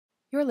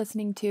You're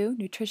listening to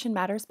Nutrition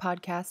Matters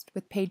Podcast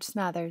with Paige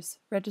Smathers,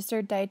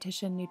 registered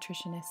dietitian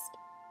nutritionist.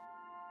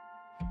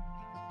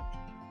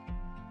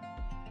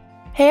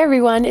 Hey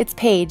everyone, it's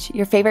Paige,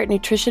 your favorite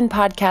nutrition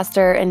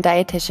podcaster and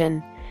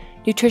dietitian.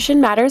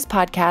 Nutrition Matters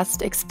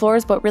Podcast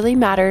explores what really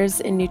matters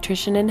in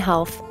nutrition and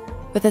health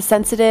with a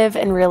sensitive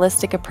and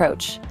realistic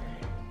approach.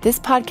 This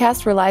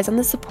podcast relies on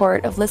the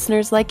support of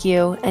listeners like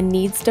you and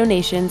needs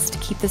donations to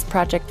keep this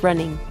project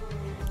running.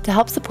 To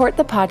help support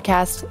the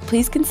podcast,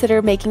 please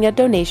consider making a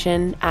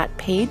donation at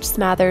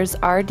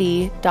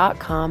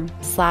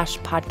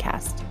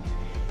pagesmathersrd.com/podcast.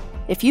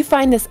 If you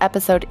find this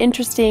episode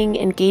interesting,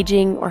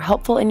 engaging, or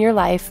helpful in your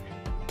life,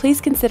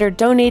 please consider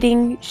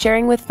donating,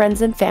 sharing with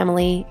friends and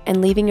family,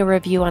 and leaving a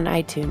review on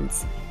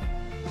iTunes.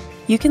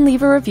 You can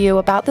leave a review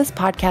about this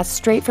podcast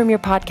straight from your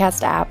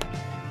podcast app.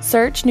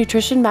 Search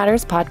Nutrition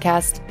Matters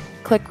Podcast,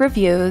 click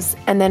Reviews,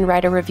 and then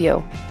write a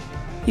review.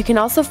 You can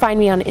also find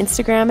me on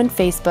Instagram and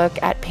Facebook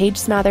at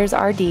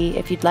PageSmathersRD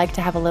if you'd like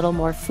to have a little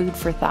more food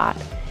for thought.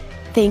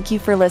 Thank you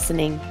for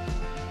listening.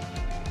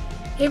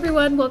 Hey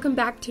everyone, welcome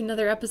back to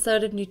another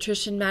episode of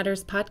Nutrition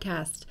Matters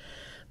Podcast.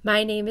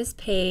 My name is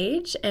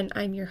Paige and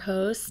I'm your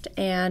host,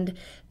 and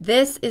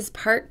this is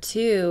part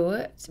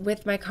 2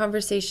 with my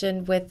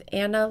conversation with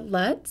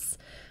Lutz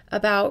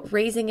about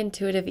raising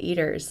intuitive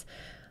eaters.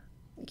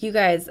 You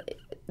guys,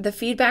 the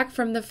feedback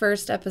from the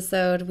first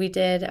episode we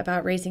did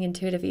about raising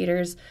intuitive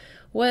eaters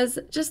was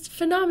just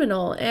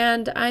phenomenal,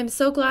 and I'm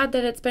so glad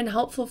that it's been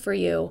helpful for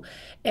you.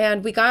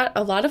 And we got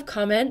a lot of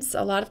comments,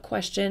 a lot of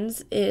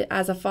questions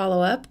as a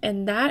follow-up,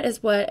 and that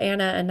is what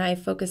Anna and I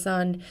focus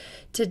on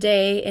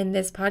today in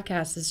this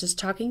podcast, is just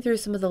talking through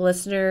some of the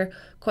listener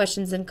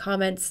questions and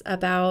comments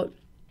about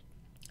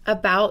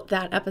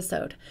that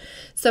episode.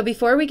 So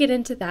before we get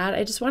into that,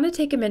 I just want to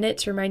take a minute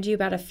to remind you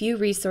about a few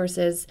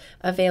resources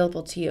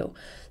available to you.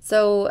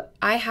 So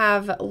I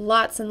have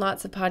lots and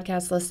lots of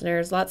podcast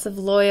listeners, lots of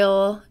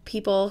loyal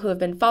people who have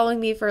been following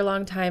me for a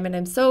long time, and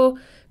I'm so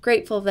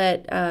grateful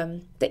that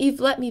you've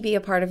let me be a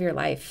part of your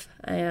life.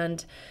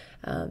 And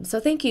so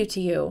thank you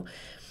to you.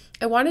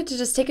 I wanted to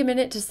just take a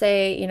minute to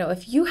say,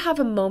 if you have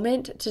a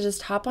moment to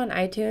just hop on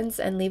iTunes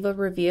and leave a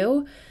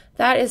review,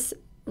 that is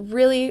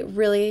really,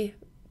 really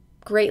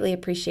greatly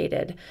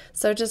appreciated.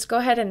 So just go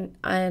ahead and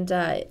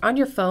on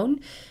your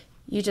phone,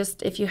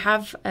 if you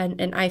have an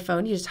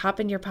iPhone, you just hop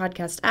in your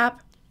podcast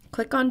app,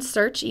 click on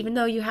search. Even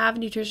though you have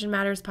Nutrition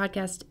Matters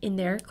Podcast in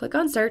there, click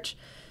on search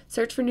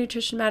for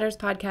Nutrition Matters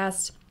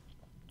Podcast,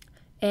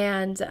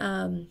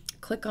 and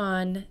click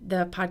on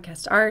the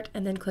podcast art,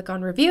 and then click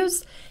on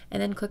reviews,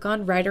 and then click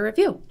on write a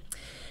review.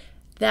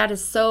 That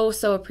is so,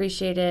 so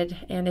appreciated.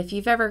 And if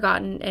you've ever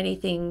gotten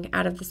anything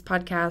out of this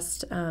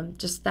podcast,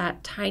 just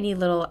that tiny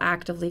little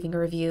act of leaving a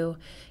review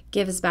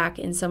gives back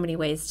in so many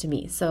ways to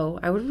me. So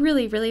I would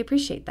really, really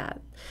appreciate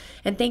that.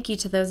 And thank you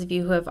to those of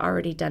you who have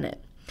already done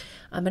it.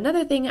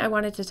 Another thing I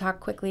wanted to talk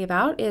quickly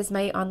about is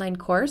my online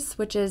course,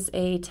 which is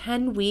a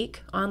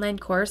 10-week online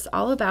course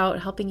all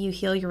about helping you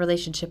heal your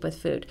relationship with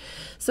food.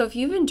 So if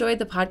you've enjoyed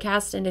the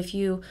podcast, and if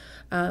you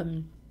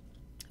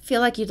feel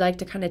like you'd like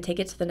to kind of take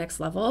it to the next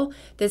level,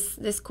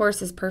 this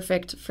course is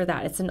perfect for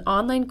that. It's an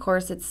online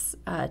course. It's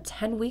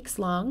 10 weeks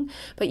long,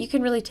 but you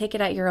can really take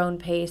it at your own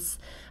pace.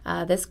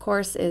 This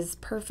course is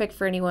perfect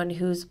for anyone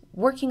who's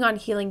working on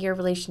healing your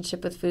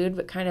relationship with food,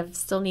 but kind of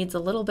still needs a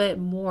little bit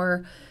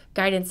more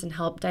guidance and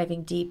help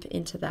diving deep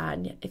into that,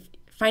 and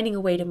finding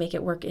a way to make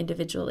it work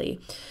individually.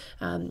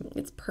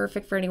 It's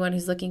perfect for anyone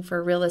who's looking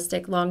for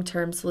realistic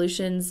long-term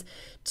solutions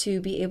to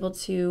be able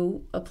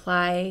to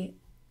apply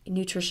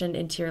nutrition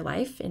into your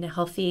life in a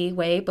healthy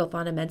way, both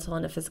on a mental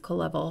and a physical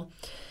level.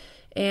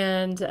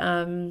 And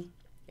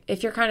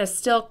if you're kind of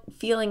still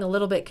feeling a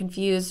little bit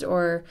confused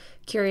or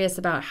curious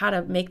about how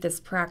to make this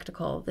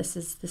practical, this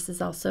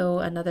is also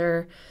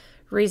another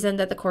reason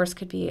that the course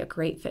could be a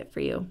great fit for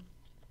you.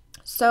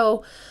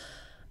 So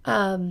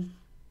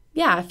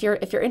if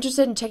you're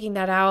interested in checking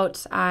that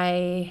out,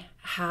 I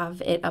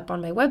have it up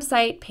on my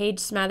website,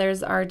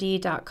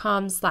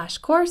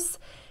 pagesmathersrd.com/course.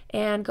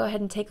 And go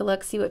ahead and take a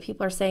look, see what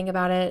people are saying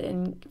about it,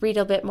 and read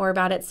a bit more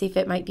about it, see if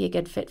it might be a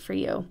good fit for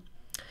you.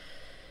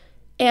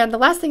 And the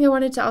last thing I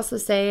wanted to also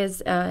say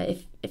is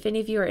if any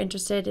of you are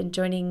interested in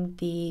joining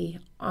the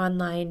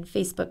online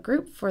Facebook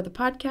group for the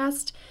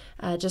podcast,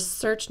 just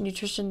search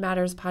Nutrition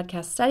Matters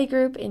Podcast Study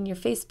Group in your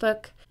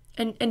Facebook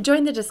and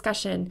join the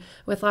discussion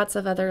with lots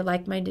of other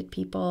like-minded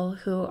people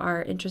who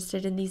are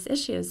interested in these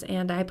issues.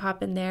 And I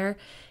pop in there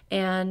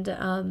and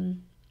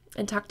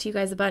talk to you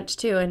guys a bunch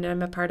too, and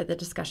I'm a part of the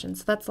discussion.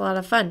 So that's a lot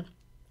of fun.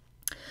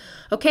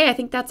 Okay, I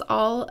think that's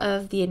all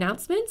of the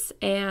announcements.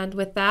 And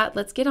with that,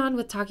 let's get on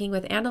with talking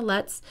with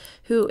Lutz,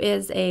 who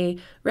is a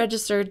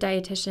registered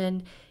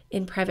dietitian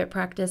in private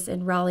practice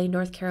in Raleigh,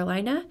 North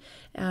Carolina.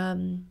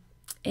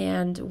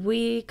 And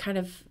we kind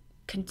of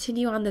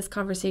continue on this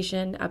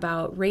conversation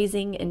about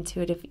raising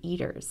intuitive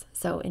eaters.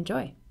 So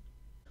enjoy.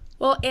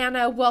 Well,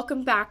 Anna,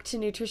 welcome back to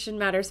Nutrition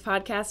Matters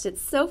Podcast.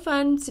 It's so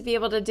fun to be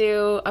able to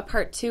do a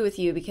part 2 with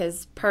you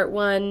because part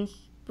 1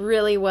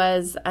 really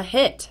was a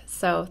hit.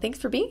 So thanks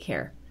for being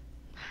here.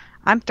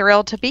 I'm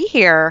thrilled to be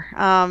here.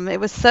 It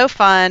was so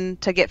fun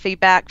to get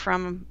feedback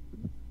from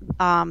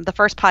the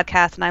first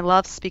podcast, and I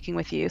love speaking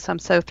with you. So I'm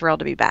so thrilled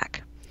to be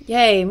back.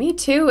 Yay, me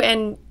too.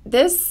 And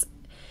this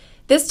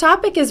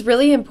topic is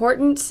really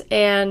important.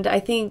 And I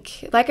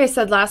think, like I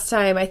said last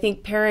time, I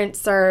think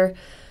parents are,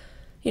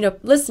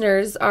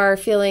 listeners are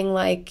feeling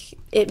like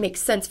it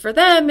makes sense for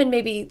them, and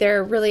maybe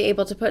they're really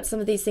able to put some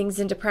of these things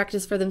into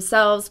practice for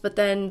themselves. But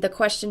then the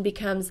question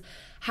becomes,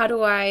 how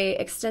do I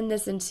extend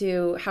this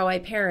into how I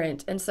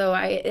parent? And so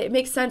it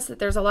makes sense that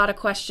there's a lot of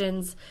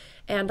questions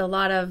and a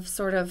lot of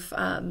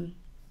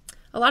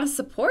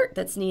support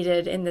that's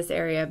needed in this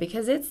area,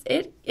 because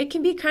it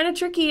can be kind of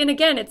tricky. And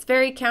again, it's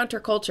very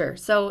counterculture.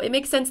 So it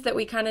makes sense that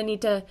we kind of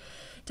need to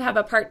have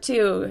a part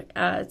two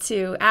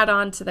to add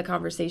on to the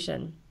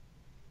conversation.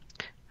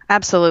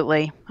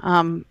 Absolutely.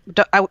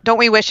 Don't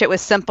we wish it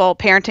was simple?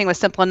 Parenting was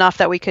simple enough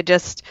that we could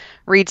just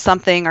read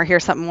something or hear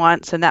something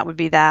once and that would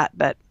be that.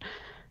 But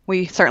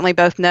we certainly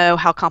both know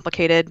how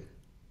complicated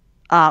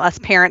us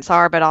parents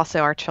are, but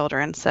also our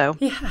children. So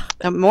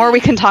the more we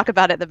can talk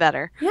about it, the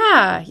better.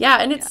 Yeah.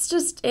 And it's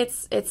just,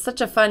 it's such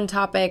a fun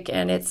topic,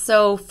 and it's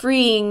so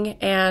freeing,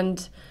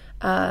 and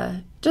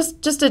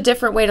just a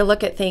different way to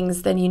look at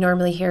things than you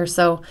normally hear.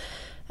 So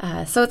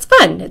it's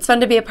fun. It's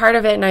fun to be a part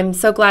of it, and I'm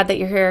so glad that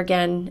you're here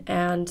again.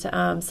 And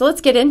so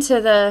let's get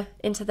into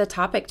the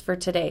topic for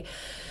today.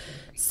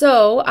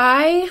 So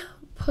I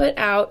put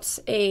out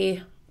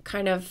a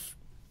kind of,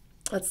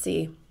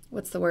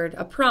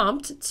 a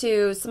prompt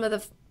to some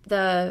of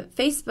the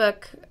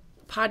Facebook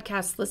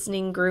podcast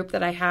listening group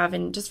that I have.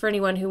 And just for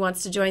anyone who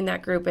wants to join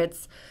that group,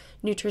 it's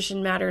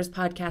Nutrition Matters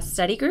Podcast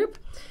Study Group.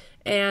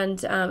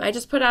 And I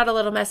just put out a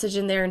little message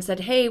in there and said,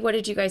 hey, what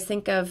did you guys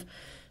think of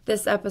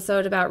this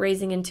episode about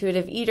raising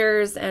intuitive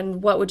eaters,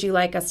 and what would you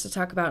like us to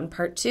talk about in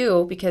part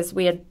 2? Because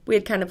we had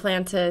kind of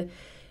planned to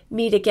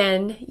meet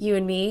again, you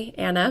and me,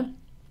 Anna.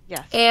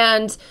 Yes.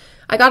 And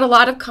I got a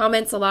lot of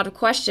comments, a lot of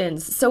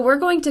questions. So we're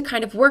going to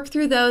kind of work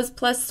through those,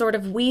 plus sort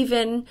of weave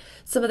in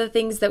some of the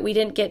things that we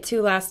didn't get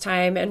to last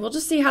time, and we'll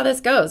just see how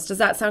this goes. Does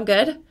that sound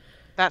good?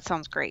 That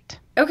sounds great.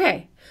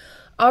 Okay.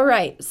 All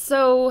right.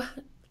 So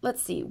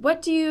let's see. Where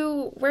do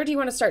you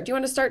want to start? Do you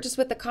want to start just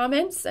with the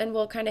comments, and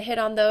we'll kind of hit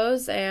on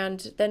those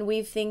and then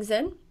weave things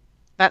in?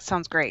 That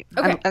sounds great.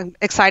 Okay. I'm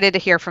excited to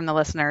hear from the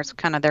listeners,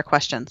 kind of their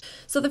questions.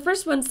 So the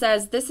first one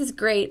says, this is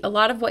great. A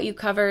lot of what you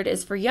covered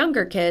is for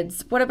younger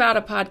kids. What about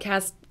a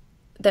podcast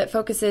that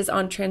focuses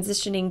on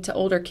transitioning to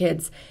older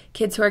kids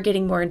who are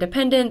getting more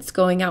independence,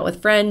 going out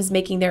with friends,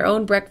 making their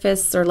own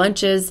breakfasts or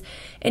lunches?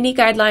 Any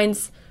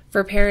guidelines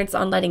for parents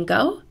on letting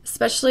go,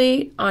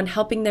 especially on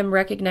helping them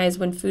recognize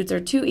when foods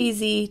are too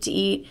easy to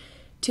eat,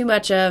 too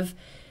much of?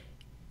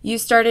 You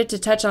started to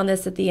touch on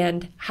this at the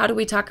end. How do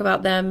we talk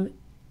about them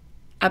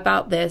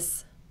about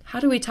this? How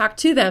do we talk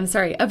to them,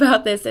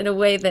 about this in a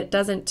way that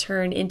doesn't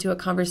turn into a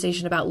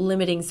conversation about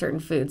limiting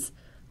certain foods?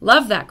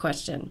 Love that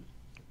question.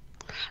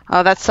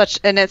 Oh, it's such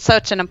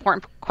an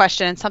important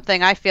question, and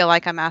something I feel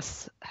like I'm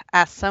asked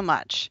so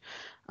much.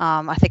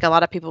 I think a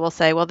lot of people will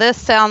say, well,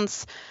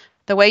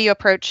 the way you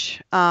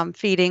approach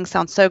feeding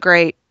sounds so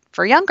great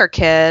for younger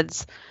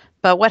kids,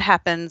 but what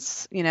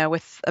happens,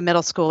 with a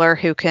middle schooler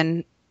who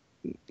can,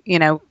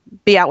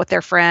 be out with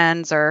their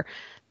friends, or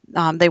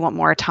they want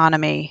more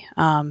autonomy.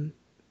 And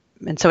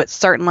so it's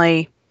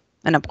certainly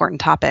an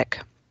important topic.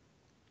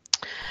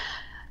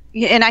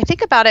 And I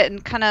think about it in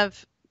kind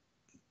of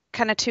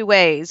two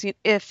ways.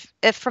 If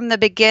from the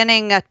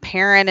beginning a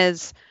parent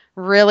is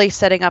really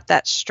setting up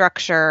that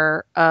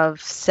structure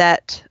of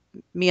set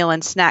meal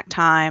and snack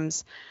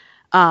times,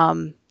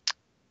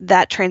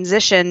 that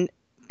transition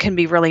can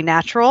be really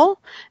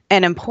natural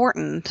and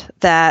important,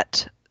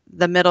 that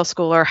the middle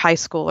schooler, high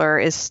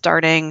schooler is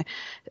starting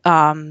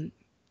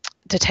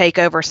to take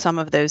over some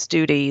of those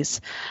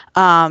duties.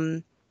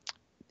 What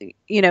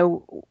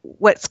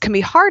can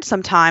be hard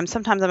sometimes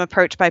I'm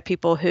approached by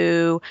people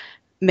who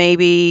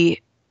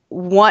maybe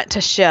want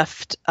to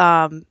shift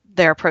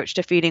their approach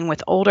to feeding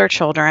with older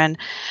children.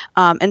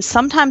 And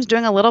sometimes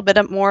doing a little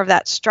bit more of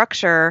that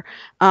structure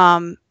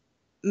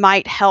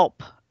might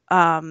help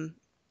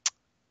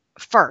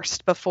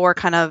first, before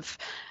kind of,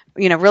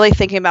 really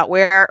thinking about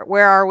where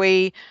are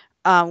we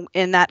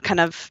in that kind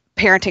of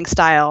parenting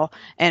style,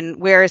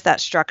 and where is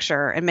that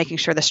structure, and making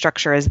sure the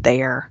structure is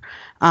there.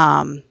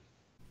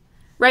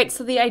 Right.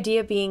 So the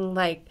idea being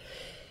like,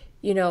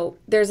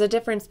 there's a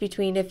difference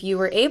between if you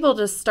were able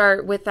to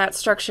start with that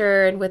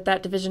structure and with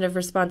that division of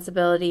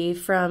responsibility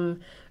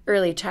from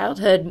early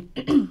childhood,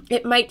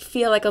 it might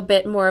feel like a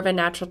bit more of a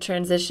natural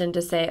transition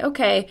to say,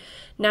 okay,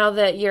 now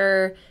that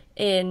you're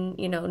in,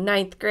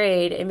 ninth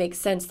grade, it makes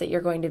sense that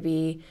you're going to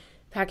be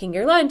packing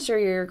your lunch, or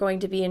you're going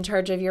to be in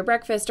charge of your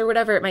breakfast, or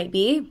whatever it might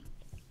be.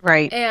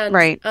 Right. And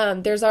right.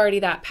 There's already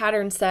that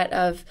pattern set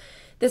of,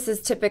 this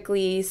is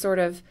typically sort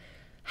of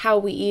how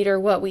we eat, or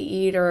what we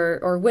eat,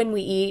 or when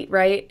we eat,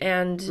 right?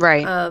 And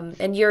right.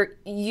 And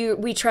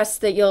we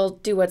trust that you'll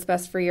do what's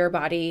best for your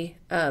body,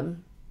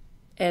 and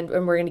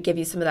we're going to give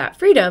you some of that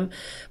freedom.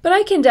 But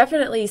I can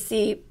definitely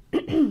see,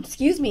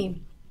 excuse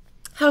me,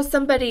 how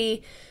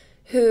somebody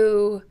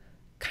who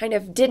kind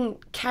of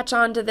didn't catch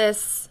on to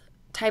this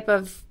type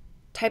of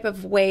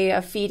way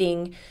of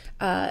feeding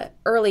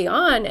early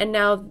on, and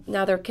now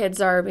their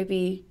kids are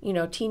maybe,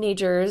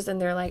 teenagers,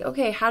 and they're like,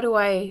 okay, how do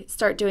I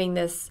start doing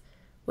this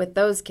with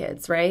those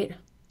kids, right?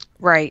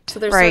 Right. So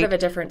there's sort of a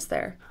difference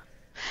there.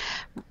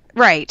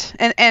 Right.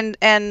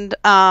 And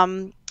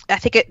I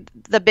think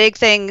the big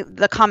thing,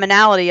 the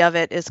commonality of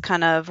it is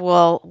kind of,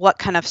 well, what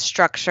kind of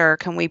structure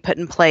can we put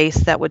in place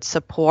that would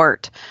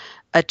support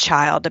a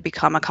child to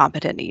become a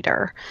competent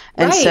eater?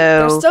 And right.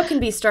 So there still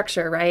can be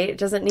structure, right? It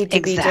doesn't need to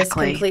exactly. be just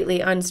completely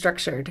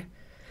unstructured.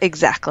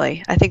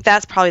 Exactly. I think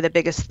that's probably the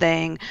biggest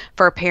thing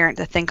for a parent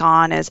to think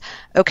on is,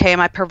 okay,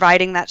 am I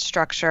providing that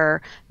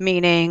structure,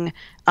 meaning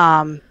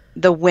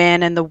the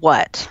when and the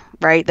what,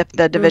 right?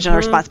 The division of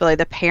responsibility,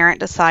 the parent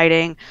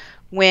deciding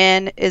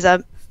when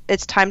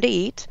it's time to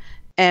eat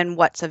and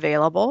what's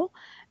available.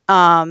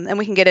 And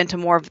we can get into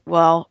more of,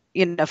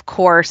 of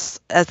course,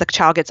 as the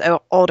child gets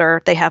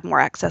older, they have more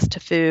access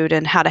to food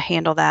and how to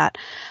handle that.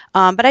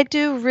 But I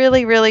do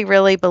really, really,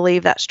 really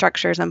believe that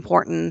structure is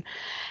important.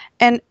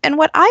 And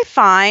what I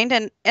find,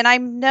 and I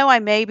know I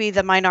may be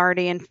the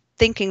minority in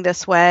thinking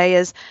this way,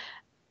 is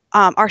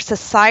our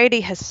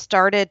society has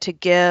started to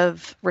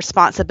give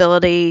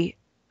responsibility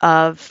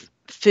of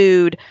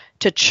food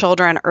to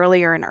children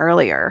earlier and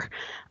earlier,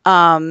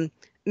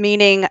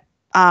 meaning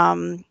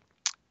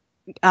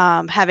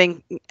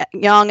having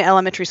young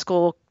elementary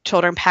school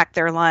children pack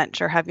their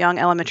lunch or have young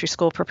elementary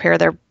school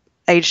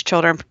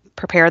children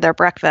prepare their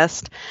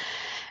breakfast.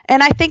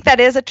 And I think that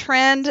is a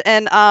trend.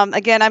 And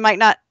again, I might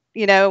not,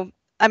 I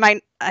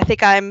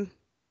think I'm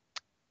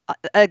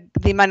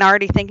the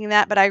minority thinking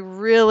that, but I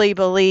really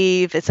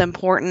believe it's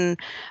important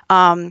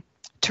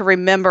to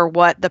remember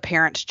what the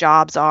parents'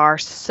 jobs are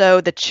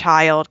so the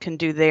child can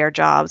do their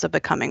jobs of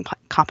becoming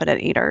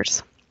competent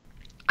eaters.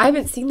 I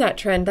haven't seen that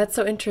trend. That's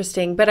so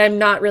interesting, but I'm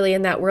not really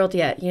in that world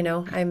yet.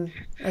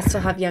 I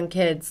still have young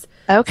kids.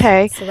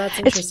 Okay. So that's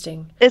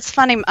interesting. It's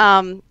funny.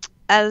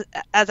 As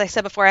I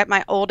said before,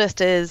 my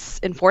oldest is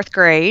in 4th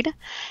grade,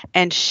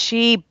 and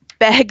she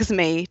begs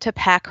me to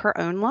pack her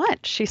own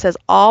lunch. She says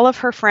all of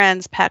her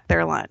friends pack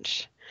their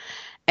lunch.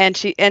 And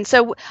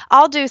so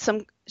I'll do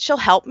she'll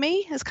help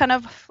me is kind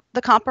of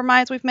the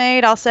compromise we've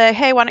made. I'll say,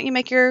 hey, why don't you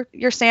make your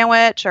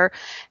sandwich? Or,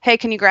 hey,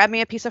 can you grab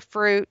me a piece of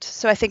fruit?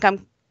 So I think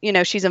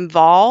she's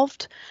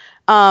involved.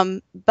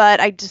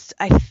 But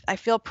I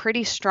feel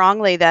pretty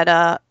strongly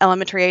that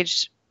elementary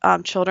age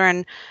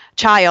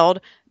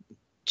child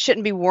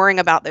shouldn't be worrying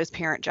about those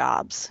parent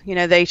jobs.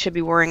 They should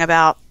be worrying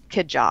about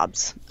kid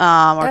jobs.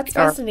 That's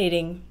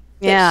fascinating.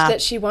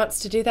 That she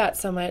wants to do that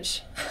so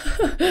much.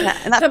 Yeah,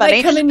 and that's that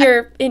funny. Might come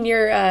in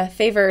your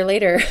favor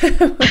later.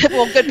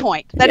 Well, good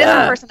point. That is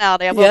her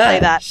personality. I will say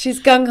that. She's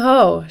gung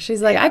ho.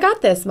 She's like, I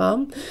got this,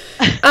 Mom.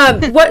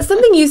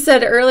 Something you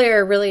said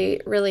earlier,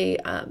 really, really,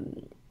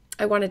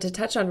 I wanted to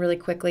touch on really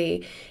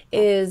quickly,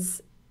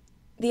 is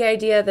the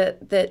idea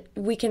that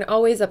we can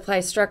always apply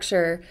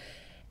structure.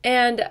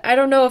 And I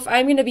don't know if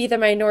I'm going to be the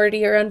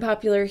minority or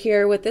unpopular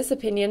here with this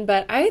opinion,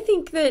 but I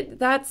think that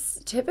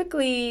that's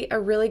typically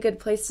a really good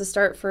place to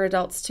start for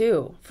adults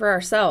too, for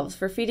ourselves,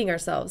 for feeding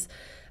ourselves.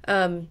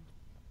 A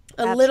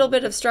little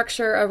bit of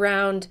structure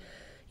around,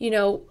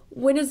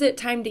 when is it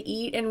time to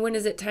eat and when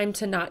is it time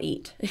to not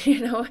eat?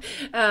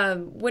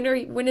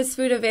 When is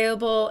food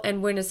available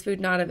and when is food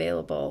not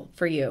available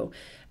for you?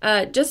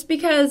 Just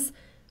because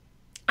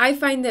I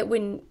find that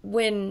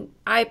when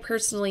I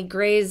personally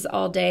graze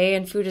all day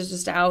and food is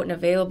just out and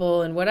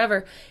available and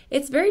whatever,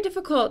 it's very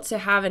difficult to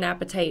have an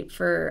appetite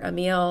for a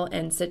meal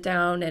and sit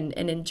down and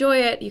enjoy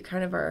it. You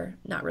kind of are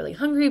not really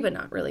hungry, but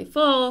not really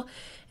full.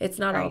 It's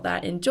not all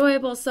that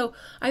enjoyable. So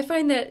I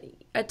find that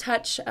a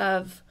touch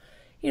of,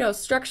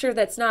 structure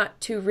that's not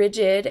too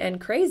rigid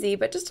and crazy,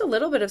 but just a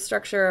little bit of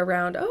structure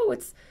around,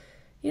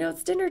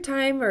 it's dinner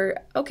time, or,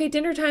 okay,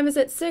 dinner time is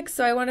at 6,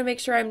 so I want to make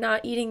sure I'm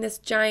not eating this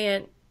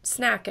giant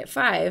snack at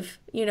 5,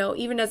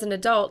 even as an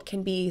adult,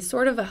 can be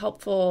sort of a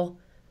helpful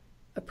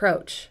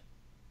approach.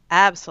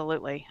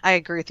 Absolutely. I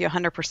agree with you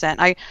 100%.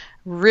 I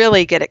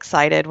really get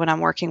excited when I'm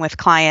working with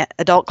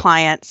adult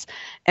clients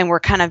and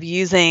we're kind of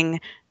using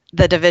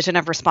the division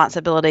of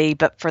responsibility,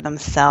 but for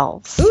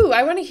themselves. Ooh,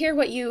 I want to hear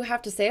what you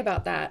have to say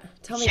about that.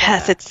 Tell me.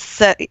 Yes,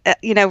 about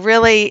it's,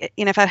 really,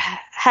 if I'm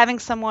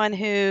having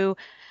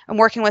I'm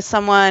working with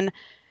someone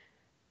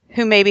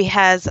who maybe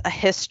has a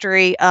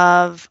history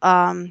of,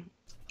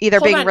 either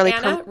Hold being on, really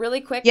Anna,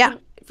 really quick. Yeah.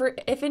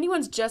 If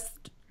anyone's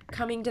just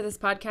coming to this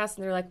podcast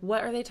and they're like,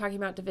 "What are they talking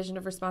about? Division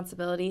of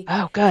responsibility?"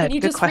 Oh, good. Can you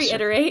good just question.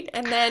 reiterate,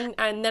 and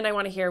then I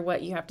want to hear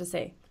what you have to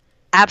say.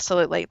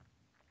 Absolutely.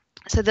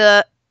 So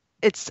the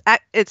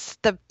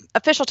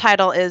official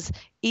title is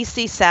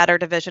EC Satter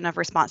Division of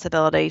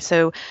Responsibility.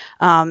 So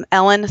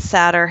Ellyn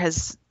Satter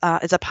is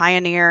a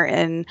pioneer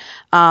in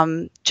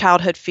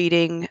childhood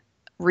feeding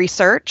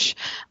research.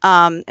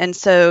 And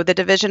so the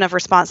division of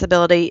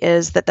responsibility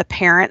is that the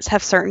parents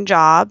have certain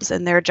jobs,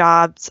 and their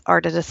jobs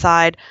are to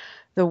decide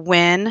the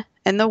when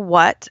and the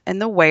what and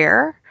the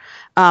where.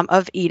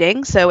 of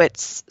eating. So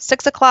it's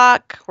 6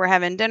 o'clock, we're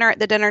having dinner at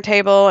the dinner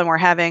table, and we're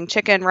having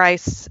chicken,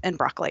 rice, and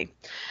broccoli.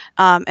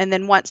 And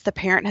then once the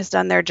parent has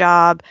done their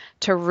job,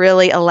 to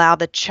really allow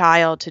the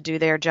child to do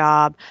their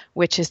job,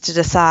 which is to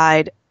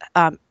decide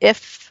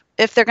if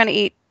they're going to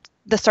eat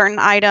the certain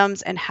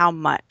items and how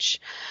much.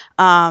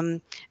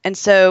 And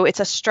so it's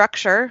a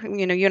structure,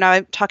 you and I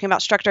are talking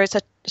about structure. It's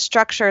a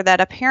structure that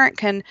a parent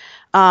can,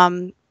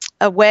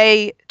 a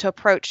way to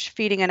approach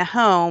feeding in a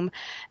home.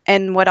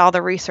 And what all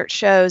the research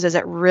shows is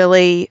it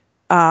really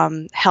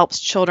helps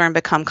children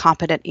become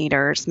competent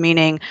eaters,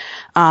 meaning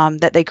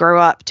that they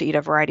grow up to eat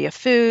a variety of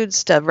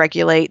foods, to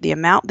regulate the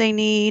amount they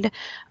need,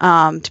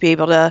 to be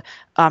able to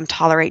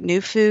tolerate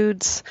new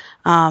foods.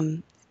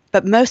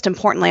 But most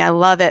importantly, I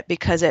love it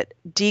because it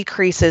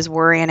decreases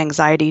worry and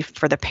anxiety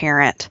for the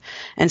parent.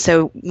 And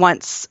so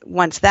once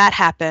that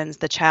happens,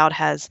 the child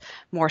has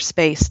more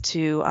space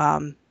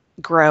to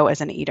grow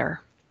as an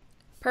eater.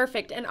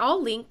 Perfect. And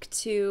I'll link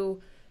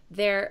to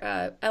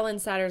their Ellyn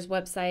Satter's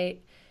website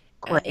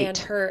and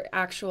her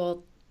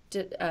actual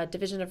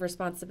division of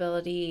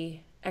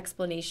responsibility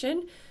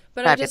explanation.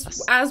 But Fabulous. I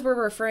just, as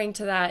we're referring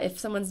to that, if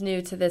someone's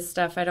new to this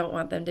stuff, I don't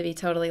want them to be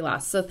totally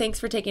lost. So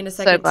thanks for taking a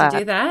second to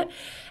do that.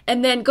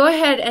 And then go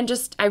ahead and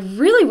I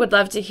really would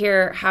love to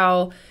hear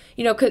how,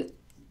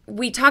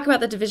 we talk about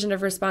the division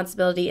of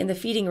responsibility in the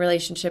feeding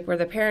relationship where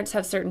the parents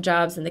have certain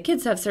jobs and the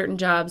kids have certain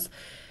jobs.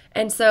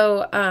 And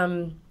so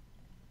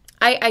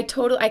I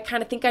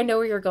kind of think I know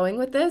where you're going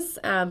with this,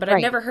 but I've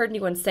never heard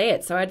anyone say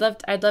it. So I'd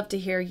love to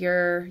hear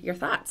your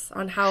thoughts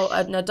on how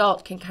an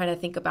adult can kind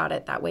of think about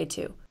it that way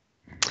too.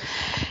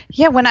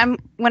 Yeah, when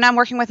I'm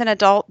working with an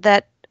adult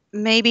that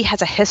maybe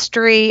has a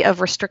history of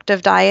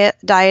restrictive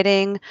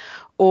dieting,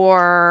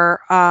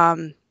 or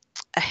a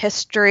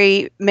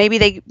history,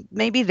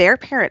 maybe their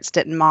parents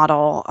didn't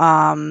model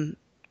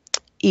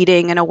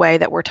eating in a way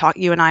that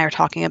you and I are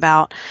talking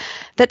about,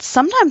 that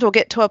sometimes we'll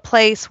get to a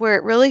place where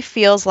it really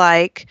feels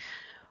like,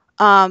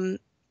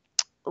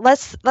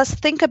 let's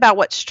think about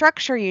what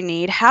structure you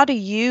need. How do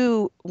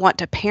you want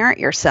to parent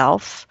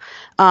yourself?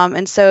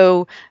 And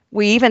so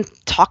we even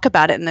talk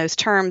about it in those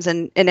terms.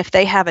 And if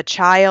they have a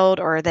child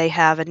or they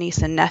have a niece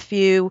and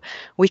nephew,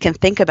 we can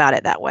think about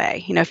it that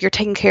way. If you're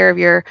taking care of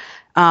your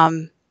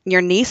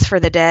niece for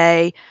the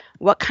day,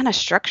 what kind of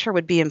structure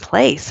would be in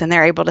place? And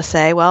they're able to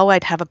say, well,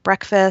 I'd have a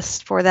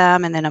breakfast for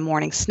them and then a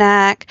morning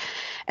snack.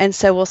 And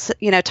so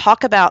we'll,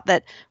 talk about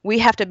that we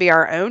have to be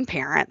our own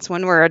parents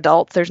when we're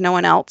adults. There's no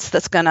one else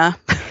that's going to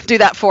do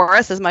that for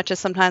us, as much as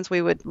sometimes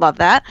we would love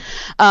that.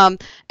 And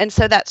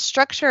so that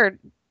structure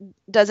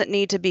doesn't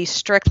need to be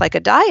strict like a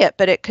diet,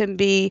 but it can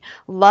be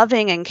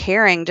loving and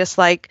caring, just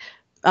like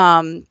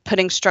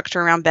putting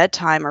structure around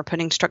bedtime or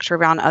putting structure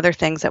around other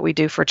things that we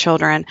do for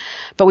children,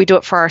 but we do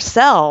it for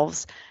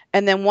ourselves.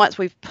 And then once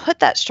we've put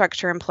that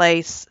structure in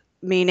place,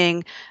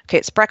 meaning, okay,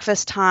 it's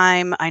breakfast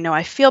time. I know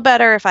I feel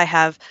better if I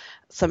have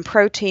some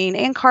protein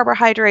and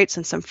carbohydrates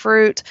and some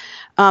fruit.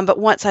 But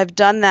once I've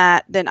done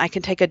that, then I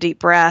can take a deep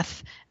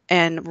breath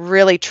and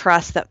really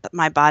trust that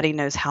my body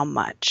knows how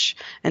much.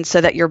 And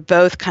so that you're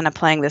both kind of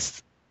playing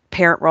this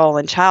parent role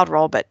and child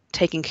role, but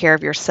taking care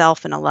of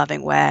yourself in a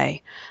loving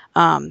way.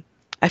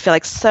 I feel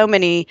like so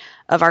many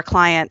of our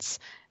clients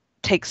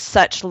take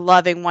such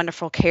loving,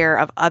 wonderful care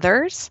of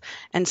others.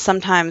 And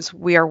sometimes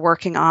we are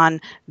working on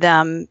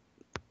them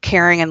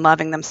caring and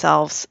loving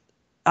themselves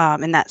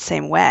in that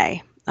same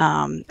way.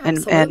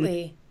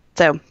 Absolutely. And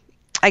so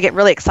I get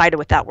really excited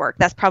with that work.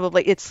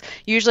 It's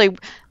usually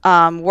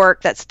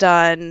work that's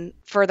done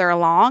further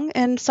along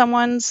in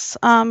someone's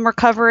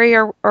recovery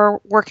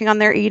or working on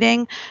their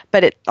eating,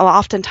 but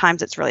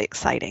oftentimes it's really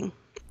exciting.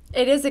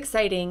 It is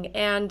exciting.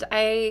 And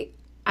I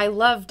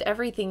loved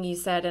everything you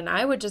said. And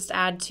I would just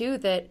add too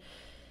that,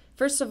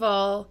 first of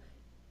all,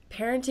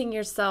 parenting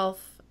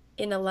yourself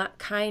in a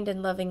kind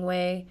and loving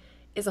way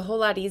is a whole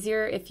lot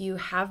easier if you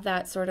have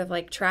that sort of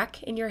like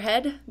track in your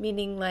head,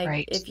 meaning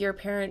like if your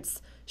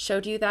parents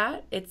showed you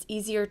that, it's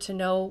easier to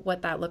know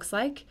what that looks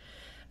like.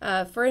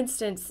 For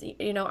instance,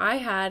 I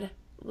had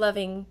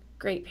loving,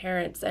 great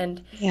parents,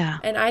 and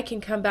I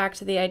can come back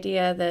to the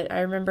idea that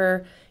I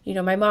remember,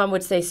 my mom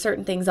would say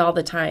certain things all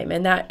the time,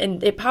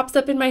 and it pops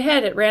up in my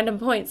head at random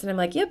points, and I'm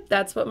like, yep,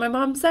 that's what my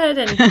mom said,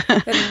 and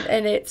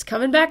and it's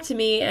coming back to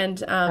me,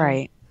 and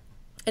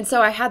and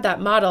so I had that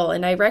model,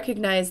 and I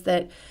recognized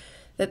that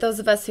those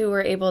of us who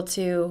were able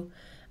to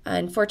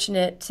and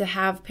fortunate to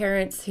have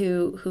parents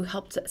who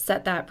helped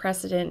set that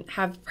precedent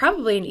have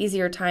probably an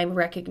easier time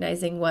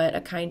recognizing what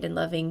a kind and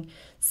loving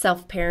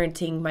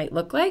self-parenting might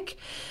look like.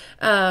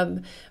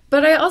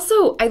 But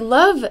I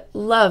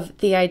love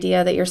the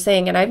idea that you're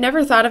saying, and I've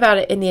never thought about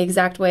it in the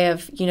exact way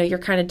of, you're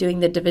kind of doing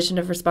the division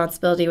of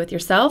responsibility with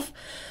yourself.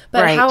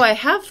 But how I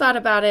have thought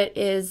about it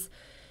is,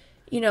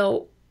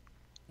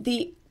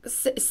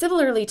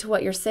 similarly to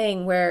what you're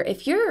saying, where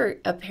if you're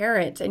a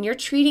parent and you're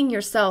treating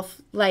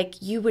yourself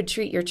like you would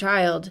treat your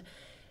child,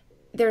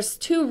 there's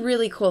two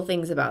really cool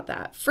things about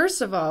that. First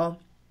of all,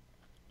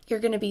 you're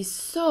going to be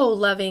so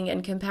loving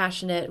and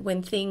compassionate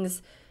when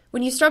things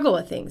when you struggle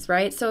with things,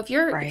 right? So if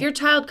Right. your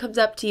child comes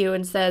up to you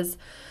and says,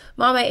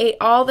 Mom, I ate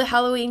all the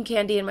Halloween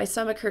candy and my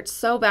stomach hurts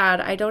so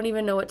bad, I don't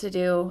even know what to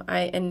do,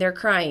 and they're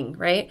crying,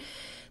 right?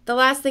 The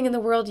last thing in the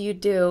world you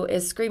do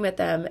is scream at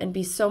them and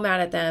be so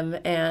mad at them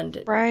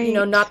and, Right.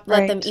 not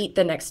let them Right. eat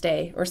the next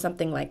day or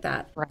something like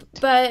that. Right.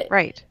 But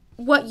Right.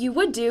 what you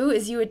would do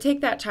is you would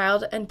take that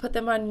child and put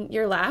them on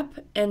your lap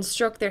and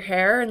stroke their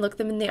hair and look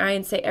them in the eye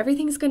and say,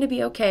 everything's going to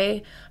be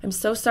okay. I'm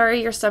so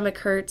sorry your stomach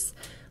hurts.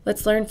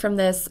 Let's learn from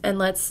this, and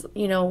let's,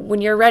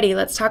 when you're ready,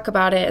 let's talk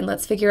about it, and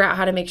let's figure out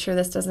how to make sure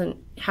this doesn't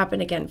happen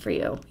again for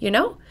you,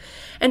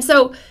 And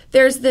so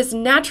there's this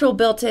natural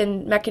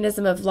built-in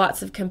mechanism of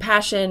lots of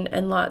compassion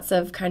and lots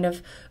of kind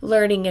of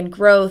learning and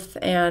growth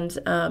and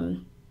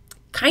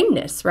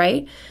kindness,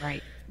 right?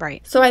 Right.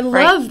 Right. So I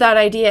love that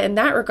idea in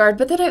that regard,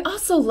 but then I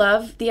also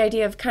love the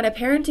idea of kind of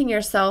parenting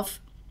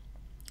yourself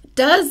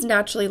does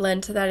naturally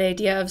lend to that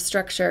idea of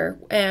structure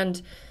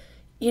and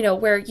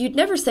where you'd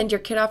never send your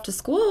kid off to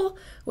school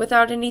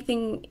without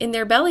anything in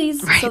their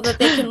bellies so that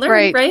they can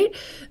learn, right?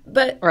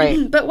 But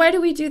why do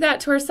we do that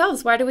to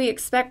ourselves? Why do we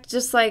expect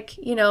just like,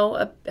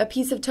 a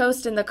piece of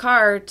toast in the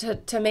car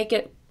to make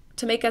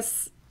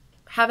us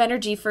have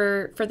energy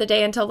for the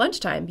day until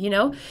lunchtime,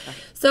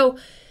 So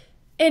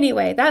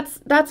anyway, that's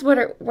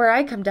where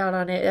I come down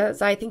on it.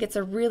 Is I think it's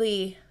a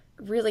really,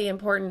 really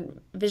important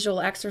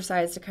visual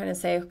exercise to kind of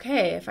say,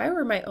 okay, if I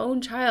were my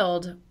own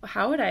child,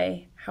 how would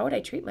I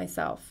treat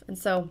myself? And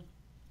so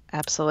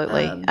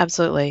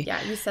absolutely.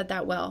 Yeah, you said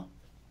that well.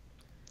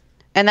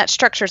 And that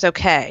structure's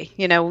okay.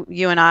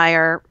 You and I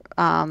are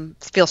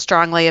feel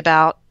strongly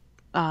about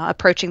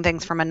approaching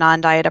things from a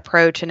non-diet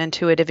approach and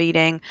intuitive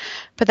eating,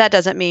 but that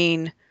doesn't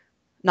mean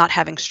not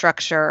having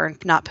structure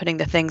and not putting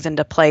the things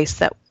into place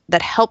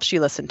that helps you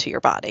listen to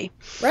your body.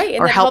 Right. And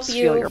or that helps help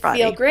you feel your body.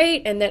 Feel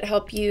great, and that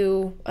help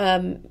you,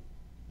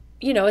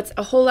 it's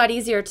a whole lot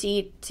easier to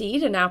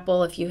eat an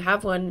apple if you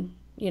have one,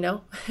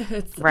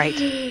 Right.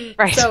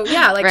 So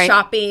yeah, like right.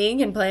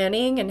 shopping and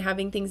planning and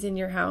having things in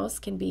your house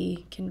can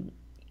be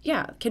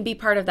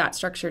part of that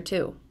structure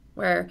too.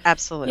 Where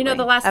absolutely,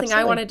 the last thing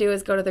I want to do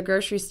is go to the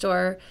grocery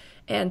store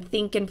and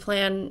think and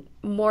plan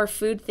more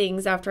food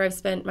things after I've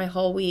spent my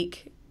whole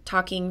week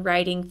talking,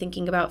 writing,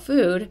 thinking about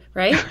food,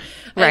 right?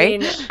 Right. I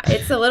mean,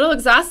 it's a little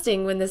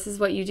exhausting when this is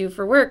what you do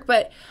for work,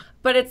 but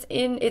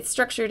it's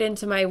structured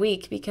into my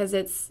week because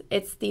it's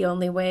the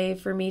only way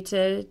for me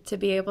to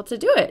be able to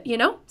do it,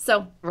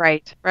 So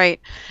right.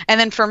 And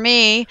then for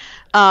me,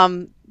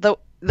 the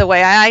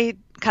way I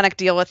kind of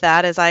deal with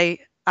that is I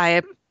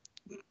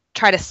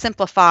try to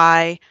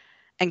simplify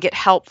and get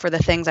help for the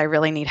things I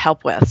really need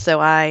help with.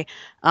 So I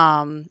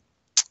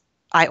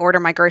order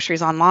my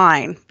groceries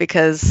online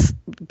because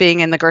being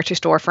in the grocery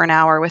store for an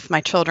hour with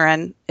my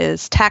children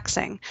is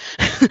taxing.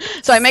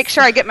 So I make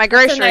sure I get my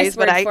groceries, nice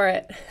but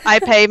I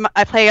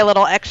pay a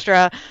little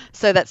extra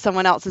so that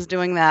someone else is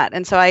doing that.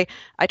 And so I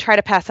try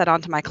to pass that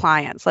on to my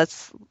clients.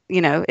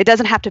 It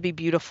doesn't have to be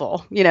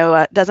beautiful.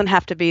 It doesn't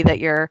have to be that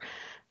you're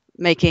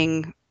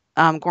making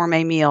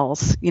gourmet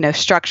meals.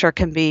 Structure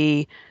can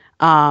be,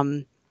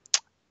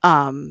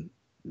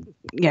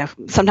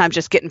 sometimes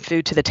just getting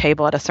food to the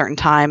table at a certain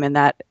time, and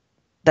that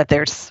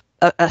there's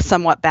a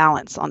somewhat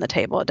balance on the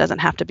table. It doesn't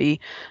have to be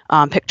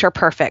picture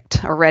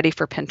perfect or ready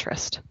for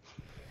Pinterest.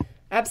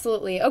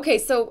 Absolutely. Okay,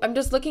 so I'm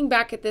just looking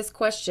back at this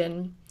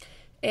question,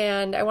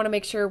 and I want to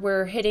make sure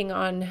we're hitting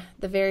on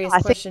the various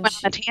questions. I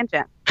think we went on a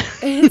tangent.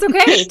 It's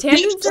okay.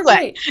 Tangents are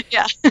great.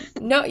 Yeah.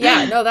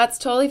 No, that's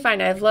totally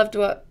fine. I've loved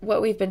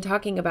what we've been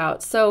talking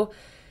about. So,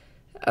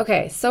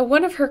 okay, so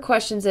one of her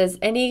questions is,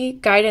 any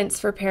guidance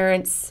for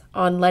parents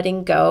on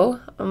letting go?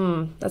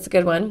 That's a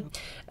good one.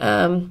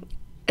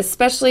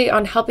 Especially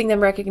on helping them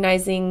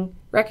recognize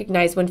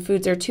when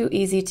foods are too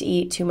easy to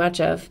eat too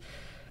much of.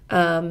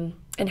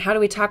 And how do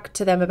we talk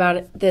to them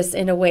about this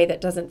in a way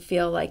that doesn't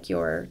feel like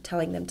you're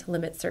telling them to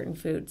limit certain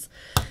foods?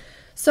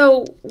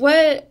 So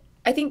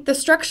I think the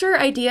structure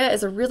idea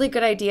is a really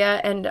good idea.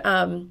 And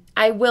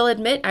I will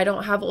admit I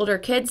don't have older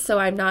kids, so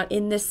I'm not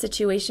in this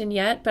situation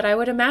yet. But I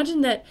would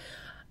imagine that,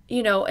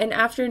 an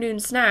afternoon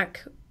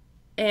snack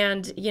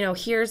and,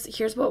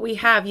 here's what we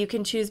have. You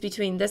can choose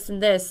between this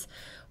and this.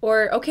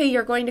 Or, okay,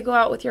 you're going to go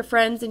out with your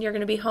friends and you're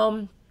going to be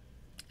home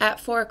at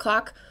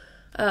 4:00.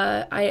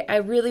 I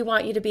really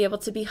want you to be able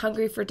to be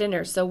hungry for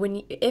dinner. So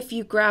if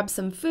you grab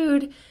some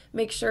food,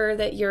 make sure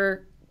that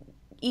you're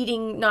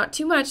eating not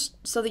too much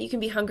so that you can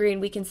be hungry and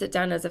we can sit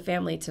down as a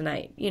family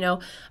tonight.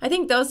 I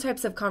think those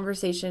types of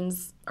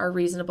conversations are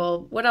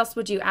reasonable. What else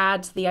would you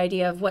add to the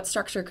idea of what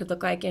structure could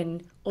look like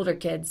in older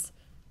kids?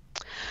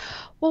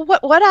 Well,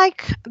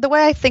 the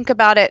way I think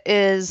about it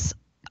is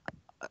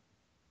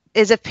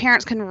if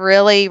parents can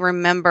really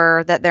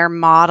remember that their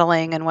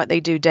modeling and what they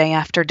do day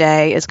after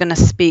day is going to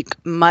speak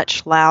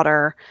much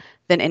louder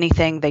than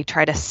anything they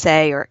try to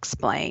say or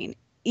explain,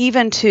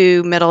 even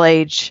to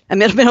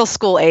middle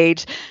school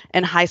age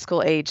and high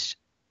school age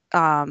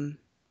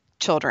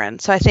children.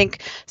 So I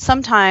think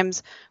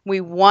sometimes we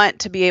want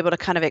to be able to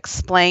kind of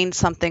explain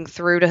something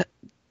through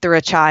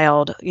a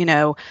child,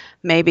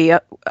 maybe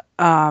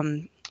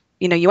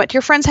you went to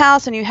your friend's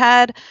house and you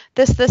had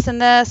this,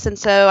 and this, and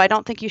so I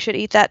don't think you should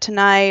eat that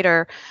tonight,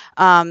 or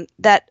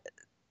that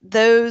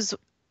those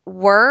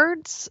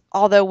words,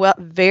 although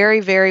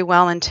very, very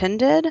well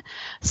intended,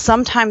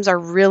 sometimes are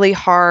really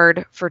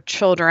hard for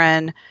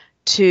children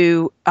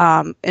to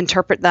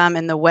interpret them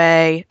in the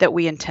way that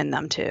we intend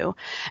them to.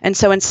 And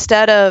so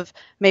instead of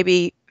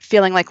maybe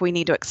feeling like we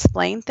need to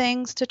explain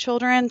things to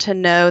children, to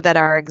know that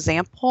our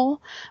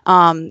example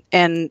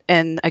and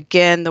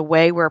again, the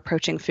way we're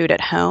approaching food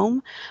at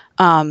home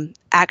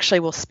actually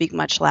will speak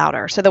much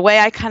louder. So the way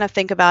I kind of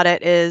think about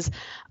it is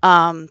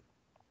kind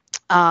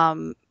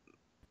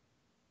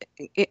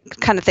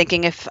of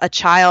thinking if a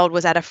child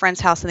was at a friend's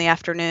house in the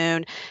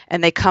afternoon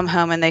and they come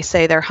home and they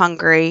say they're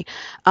hungry,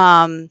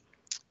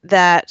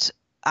 that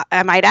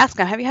I might ask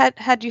them,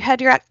 have you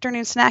had your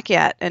afternoon snack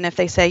yet? And if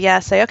they say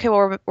yes, say, okay,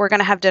 well, we're going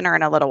to have dinner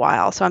in a little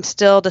while. So I'm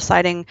still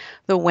deciding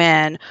the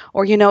when.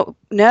 Or,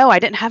 no, I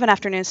didn't have an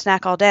afternoon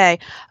snack all day.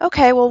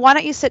 Okay, well, why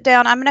don't you sit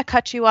down? I'm going to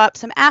cut you up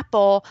some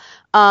apple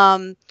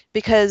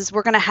because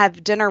we're going to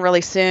have dinner really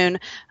soon.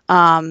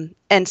 And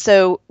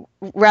so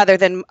rather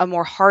than a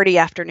more hearty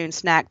afternoon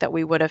snack that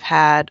we would have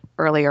had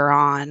earlier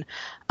on.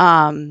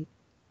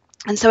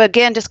 And so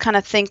again, just kind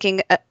of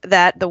thinking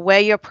that the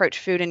way you approach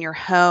food in your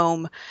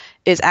home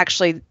is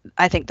actually,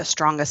 I think, the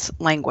strongest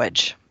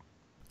language.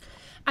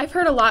 I've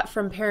heard a lot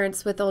from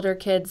parents with older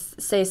kids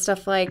say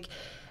stuff like,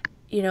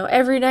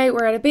 every night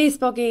we're at a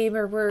baseball game,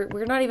 or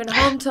we're not even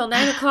home till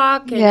 9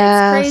 o'clock, and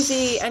Yes. It's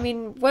crazy. I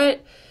mean,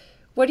 what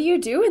do you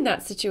do in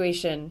that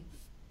situation?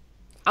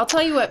 I'll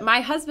tell you what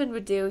my husband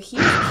would do.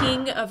 He's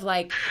king of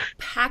like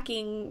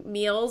packing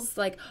meals,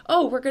 like,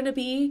 oh, we're going to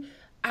be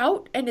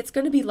out and it's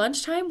going to be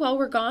lunchtime while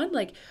we're gone.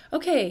 Like,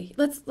 okay,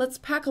 let's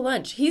pack a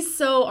lunch. He's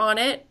so on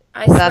it.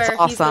 I That's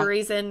swear awesome. He's the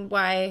reason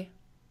why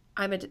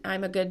I'm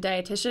a good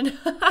dietitian.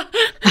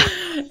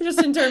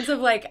 Just in terms of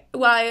like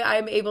why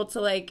I'm able to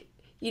like,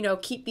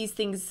 keep these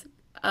things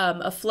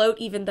afloat,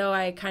 even though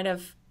I kind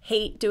of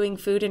hate doing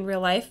food in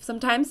real life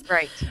sometimes.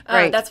 Right.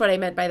 That's what I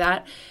meant by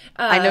that.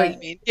 I know what you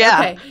mean. Yeah.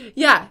 Okay.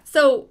 Yeah.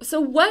 So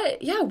what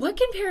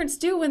can parents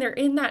do when they're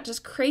in that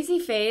just crazy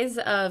phase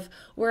of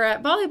we're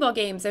at volleyball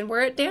games and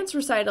we're at dance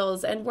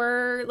recitals and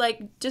we're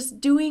like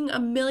just doing a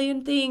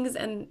million things,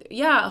 and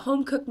a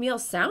home cooked meal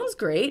sounds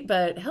great,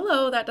 but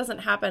hello, that doesn't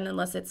happen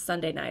unless it's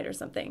Sunday night or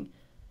something.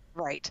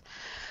 Right.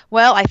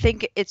 Well, I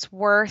think it's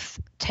worth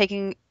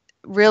taking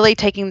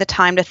the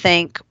time to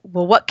think,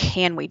 well, what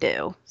can we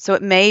do? So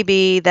it may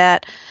be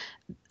that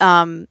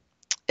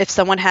if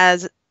someone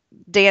has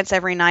dance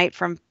every night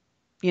from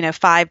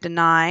 5 to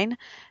 9,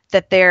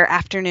 that their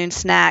afternoon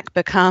snack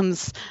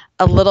becomes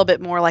a little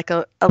bit more like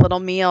a little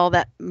meal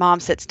that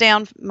mom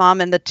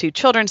and the 2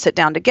 children sit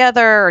down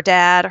together, or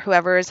dad or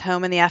whoever is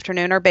home in the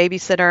afternoon, or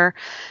babysitter,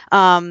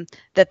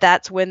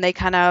 that's when they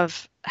kind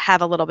of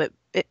have a little bit,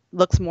 it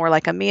looks more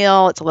like a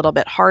meal. It's a little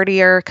bit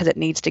heartier because it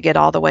needs to get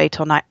all the way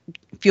till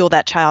fuel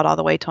that child all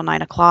the way till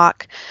 9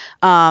 o'clock.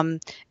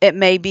 It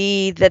may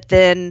be that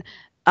then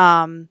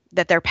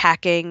that they're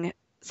packing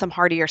some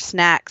heartier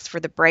snacks for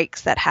the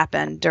breaks that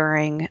happen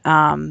during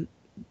the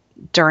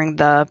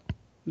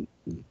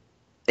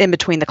in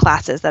between the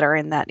classes that are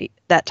in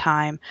that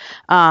time.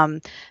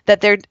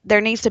 That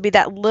there needs to be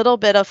that little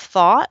bit of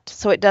thought,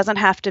 so it doesn't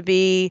have to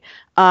be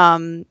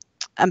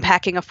I'm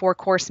packing a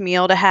 4-course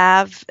meal to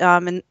have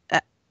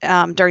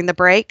during the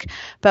break,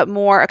 but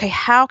more, okay,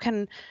 how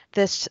can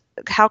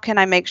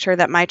I make sure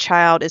that my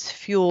child is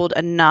fueled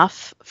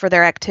enough for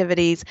their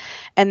activities,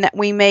 and that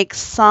we make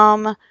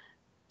some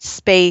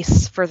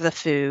space for the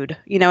food?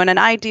 In an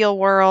ideal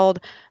world,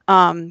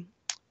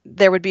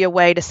 there would be a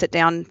way to sit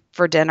down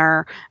for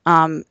dinner.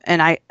 And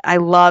I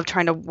love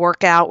trying to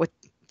work out with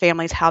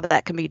families how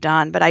that can be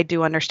done, but I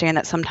do understand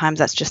that sometimes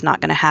that's just not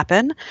going to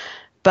happen.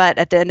 But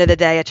at the end of the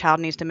day, a child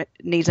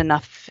needs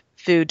enough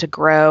food to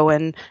grow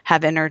and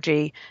have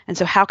energy. And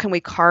so how can we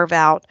carve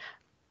out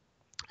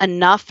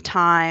enough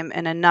time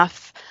and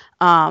enough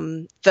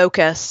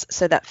focus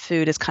so that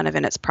food is kind of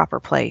in its proper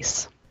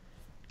place?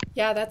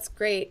 Yeah, that's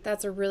great.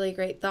 That's a really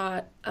great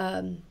thought.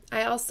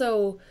 I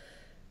also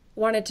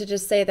wanted to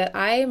just say that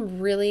I am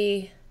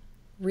really,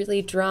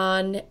 really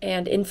drawn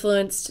and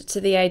influenced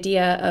to the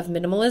idea of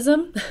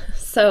minimalism.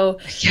 So,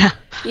 yeah.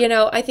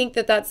 I think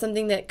that that's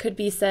something that could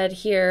be said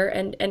here.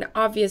 And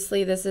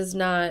obviously this is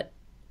not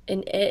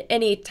in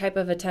any type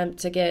of attempt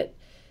to get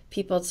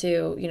people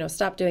to,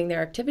 stop doing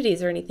their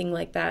activities or anything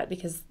like that,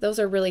 because those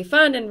are really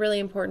fun and really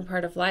important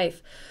part of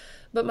life.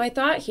 But my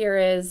thought here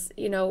is,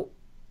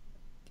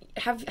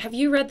 have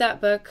you read that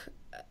book,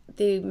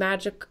 The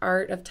Magic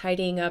Art of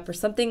Tidying Up, or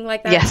something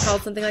like that? Yes. It's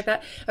called something like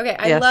that. Okay.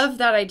 I love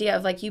that idea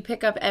of like, you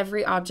pick up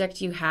every object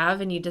you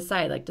have and you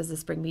decide, like, does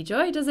this bring me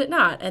joy? Does it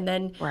not? And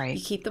then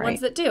you keep the ones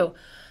that do.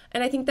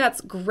 And I think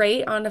that's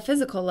great on a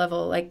physical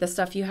level, like the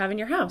stuff you have in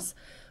your house.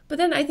 But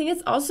then I think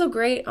it's also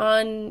great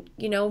on,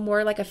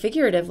 more like a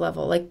figurative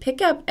level. Like,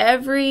 pick up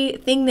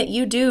everything that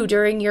you do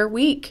during your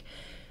week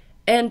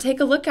and take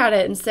a look at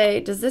it and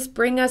say, does this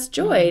bring us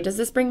joy? Does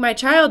this bring my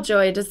child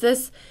joy? Is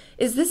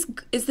is this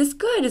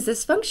good? Is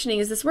this functioning?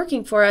 Is this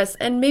working for us?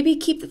 And maybe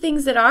keep the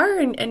things that are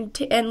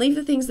and leave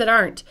the things that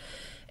aren't.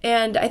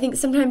 And I think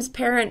sometimes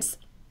parents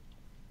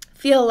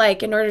feel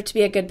like in order to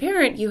be a good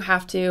parent, you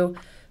have to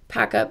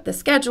pack up the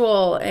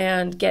schedule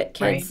and get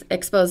kids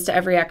exposed to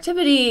every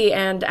activity.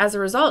 And as a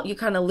result, you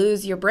kind of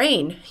lose your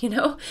brain,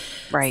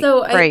 Right.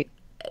 So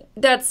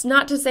that's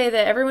not to say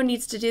that everyone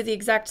needs to do the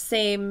exact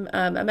same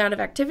amount of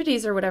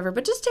activities or whatever,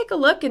 but just take a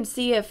look and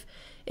see if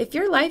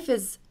your life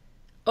is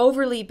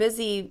overly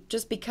busy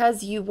just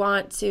because you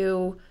want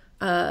to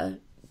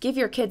give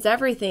your kids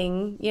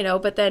everything,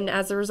 but then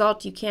as a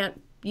result,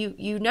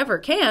 you never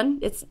can.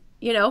 It's,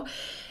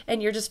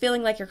 and you're just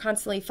feeling like you're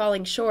constantly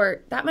falling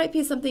short. That might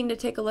be something to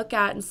take a look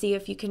at and see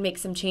if you can make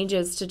some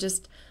changes to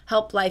just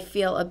help life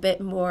feel a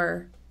bit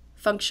more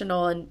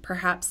functional and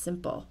perhaps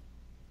simple.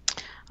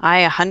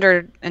 I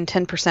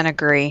 110%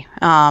 agree.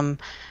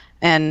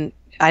 And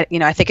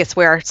I think it's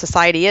where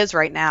society is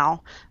right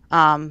now.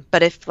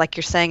 But if, like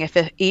you're saying, if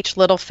each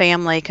little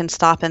family can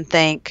stop and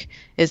think,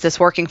 is this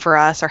working for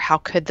us, or how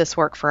could this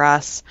work for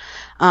us?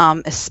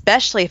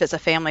 Especially if it's a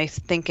family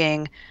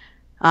thinking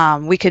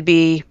we could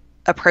be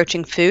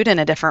approaching food in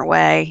a different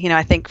way.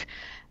 I think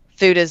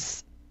food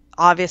is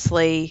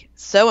obviously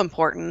so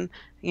important.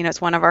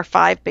 It's one of our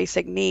 5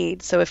 basic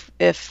needs. So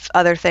if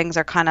other things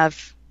are kind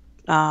of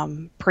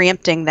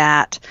preempting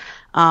that,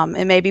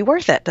 it may be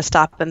worth it to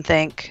stop and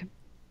think,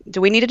 do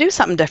we need to do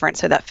something different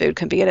so that food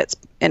can be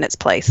in its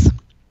place?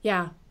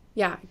 Yeah,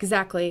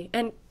 exactly.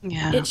 And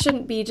it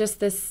shouldn't be just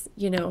this,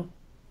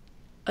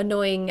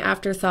 annoying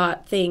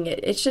afterthought thing.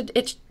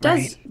 It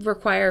does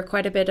require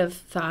quite a bit of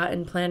thought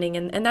and planning,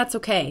 and that's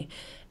okay.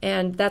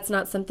 And that's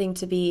not something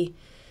to be,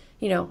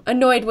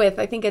 annoyed with.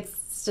 I think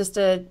it's just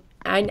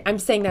I'm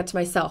saying that to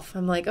myself.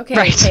 I'm like, okay,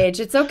 Paige,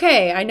 it's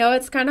okay. I know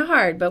it's kind of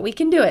hard, but we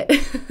can do it.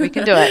 We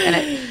can do it.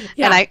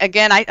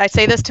 And I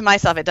say this to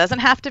myself. It doesn't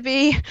have to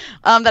be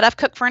that I've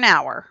cooked for an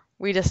hour.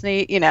 We just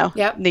need,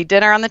 need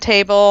dinner on the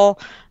table,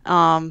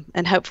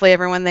 and hopefully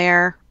everyone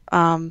there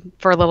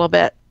for a little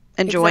bit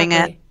enjoying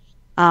it.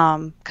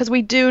 Because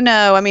we do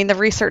know, the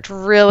research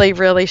really,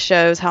 really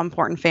shows how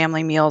important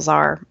family meals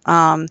are.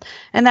 And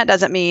that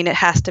doesn't mean it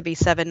has to be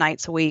 7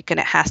 nights a week and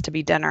it has to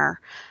be dinner.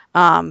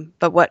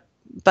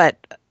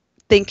 But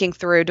thinking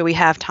through, do we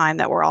have time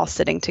that we're all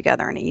sitting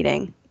together and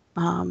eating,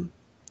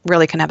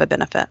 really can have a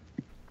benefit.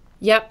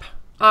 Yep.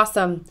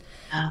 Awesome.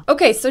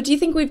 Okay. So do you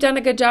think we've done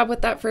a good job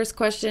with that first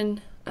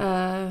question?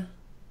 I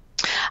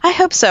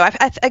hope so.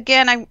 I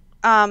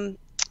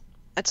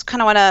just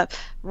kind of want to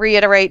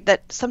reiterate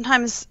that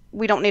sometimes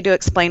we don't need to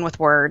explain with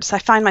words. I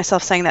find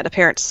myself saying that to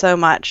parents so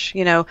much.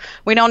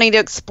 We don't need to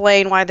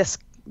explain why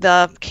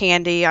the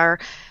candy or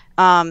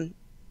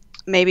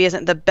maybe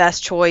isn't the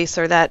best choice,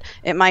 or that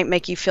it might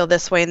make you feel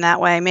this way and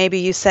that way. Maybe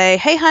you say,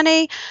 "Hey,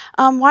 honey,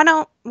 why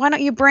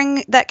don't you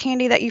bring that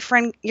candy that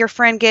your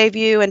friend gave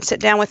you and sit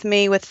down with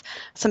me with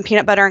some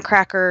peanut butter and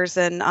crackers,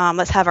 and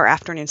let's have our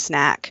afternoon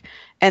snack."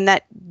 And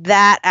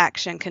that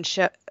action can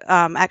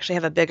actually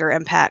have a bigger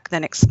impact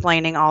than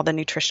explaining all the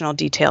nutritional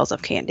details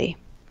of candy.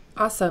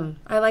 Awesome.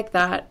 I like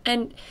that.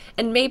 And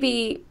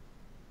maybe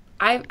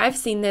I've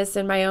seen this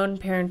in my own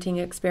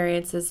parenting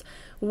experiences.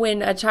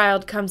 When a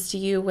child comes to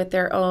you with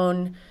their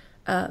own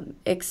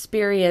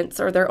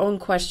experience or their own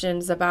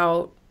questions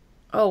about,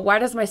 oh, why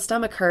does my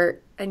stomach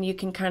hurt? And you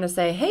can kind of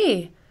say,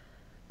 hey,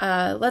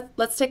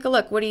 let's take a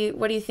look. What do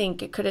you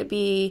think? Could it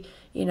be,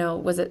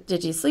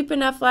 did you sleep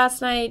enough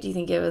last night? Do you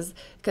think it was,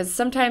 because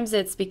sometimes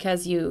it's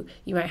because you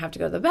might have to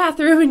go to the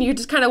bathroom, and you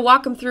just kind of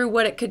walk them through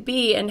what it could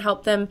be and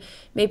help them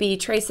maybe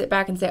trace it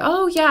back and say,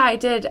 oh yeah, I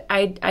did,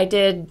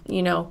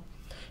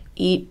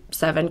 eat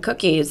 7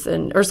 cookies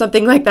or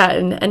something like that,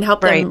 and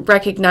help them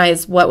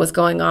recognize what was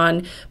going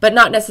on, but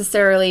not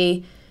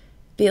necessarily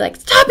be like,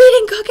 stop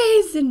eating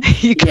cookies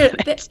and you're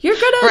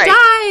gonna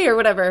die or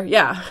whatever.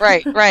 Yeah.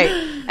 Right.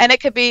 And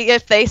it could be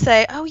if they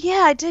say, oh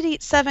yeah, I did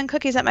eat 7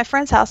 cookies at my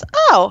friend's house.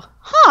 Oh,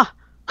 huh.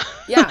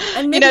 Yeah.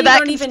 And maybe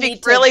that can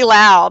speak really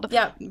loud.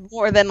 Yeah.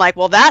 More than like,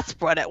 well, that's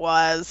what it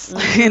was.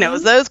 Mm-hmm. It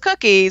was those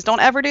cookies. Don't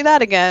ever do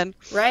that again.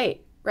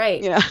 Right.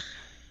 Yeah.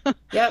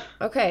 Yep.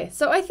 Okay.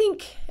 So I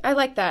think I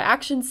like that.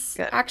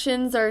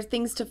 Actions are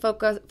things to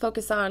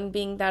focus on,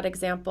 being that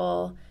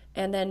example.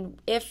 And then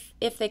if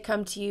they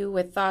come to you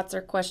with thoughts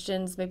or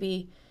questions,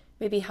 maybe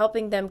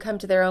helping them come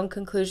to their own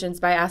conclusions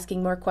by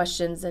asking more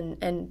questions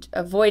and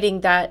avoiding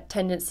that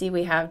tendency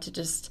we have to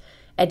just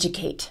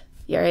educate.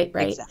 Yeah.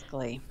 Right.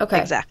 Exactly. Okay.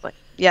 Exactly.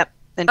 Yep.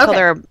 Until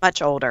they're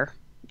much older.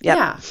 Yep.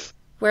 Yeah.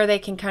 Where they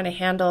can kind of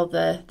handle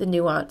the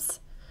nuance.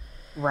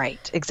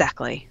 Right.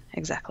 Exactly.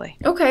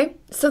 Okay.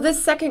 So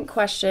this second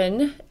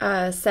question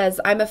says,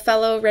 I'm a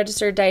fellow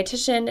registered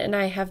dietitian and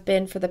I have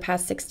been for the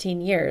past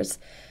 16 years.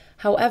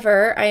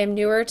 However, I am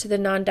newer to the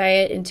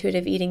non-diet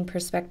intuitive eating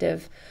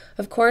perspective.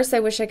 Of course, I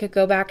wish I could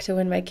go back to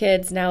when my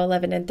kids, now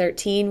 11 and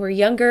 13, were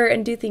younger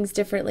and do things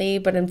differently,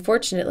 but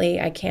unfortunately,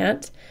 I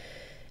can't.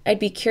 I'd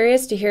be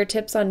curious to hear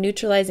tips on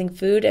neutralizing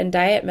food and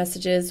diet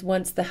messages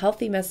once the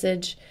healthy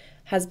message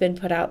has been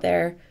put out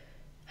there.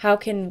 How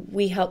can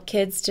we help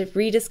kids to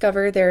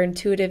rediscover their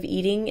intuitive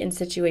eating in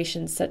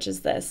situations such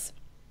as this?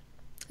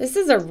 This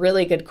is a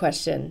really good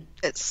question.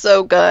 It's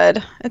so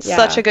good. It's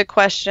such a good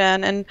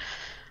question. And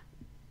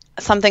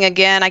something,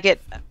 again, I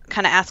get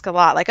kind of asked a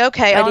lot, like,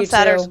 okay, Ellyn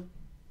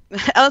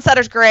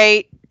Satter's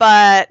great,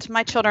 but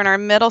my children are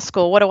in middle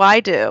school. What do I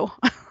do?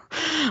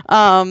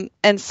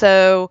 And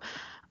so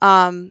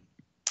I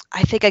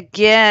think,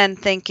 again,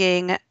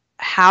 thinking,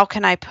 how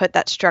can I put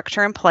that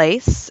structure in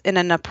place in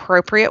an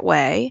appropriate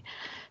way?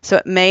 So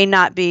it may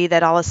not be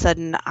that all of a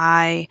sudden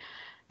I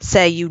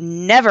say you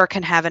never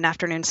can have an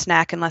afternoon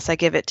snack unless I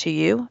give it to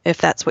you,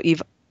 if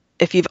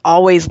you've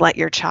always let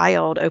your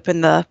child open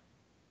the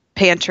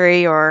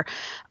pantry, or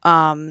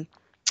and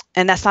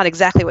that's not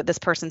exactly what this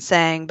person's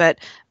saying, but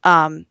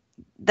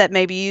that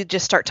maybe you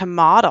just start to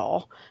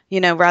model,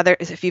 rather,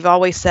 if you've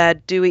always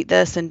said do eat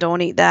this and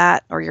don't eat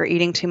that, or you're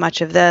eating too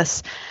much of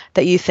this,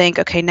 that you think,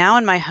 okay, now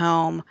in my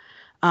home,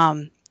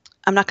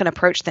 I'm not going to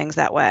approach things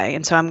that way.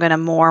 And so I'm going to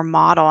more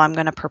model, I'm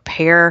going to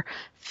prepare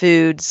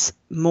foods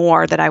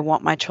more that I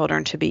want my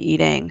children to be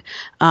eating.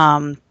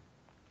 And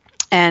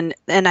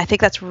I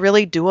think that's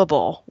really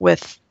doable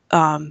with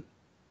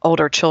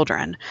older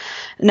children.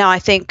 Now, I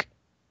think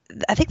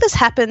this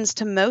happens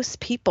to most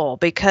people,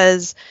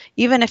 because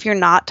even if you're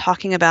not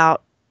talking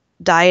about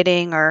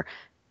dieting or,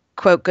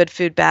 quote, good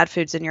food, bad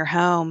foods in your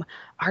home,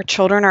 our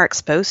children are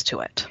exposed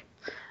to it.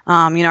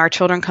 Our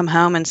children come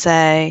home and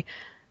say,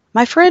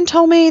 my friend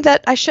told me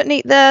that I shouldn't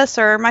eat this,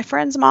 or my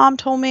friend's mom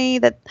told me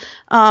that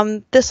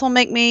this will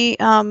make me,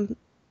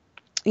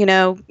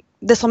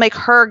 this will make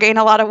her gain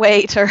a lot of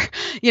weight, or,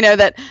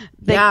 that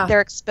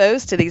they're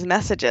exposed to these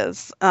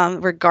messages,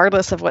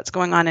 regardless of what's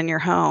going on in your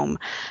home.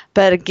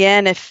 But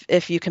again,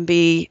 if you can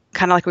be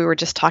kind of like we were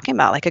just talking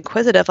about, like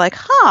inquisitive, like,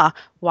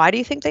 why do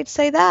you think they'd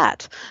say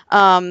that?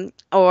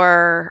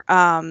 Or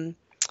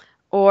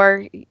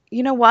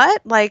you know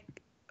what, like,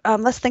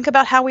 let's think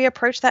about how we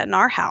approach that in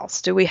our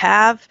house. Do we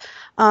have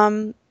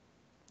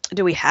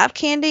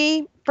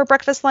candy for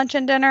breakfast, lunch,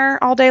 and dinner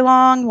all day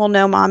long? Well,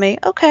 no, mommy.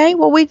 Okay.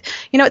 Well,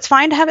 it's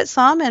fine to have it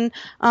some, and,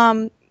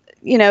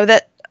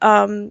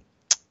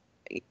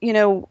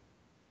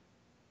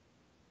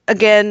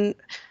 again,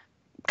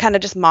 kind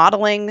of just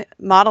modeling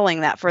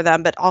that for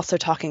them, but also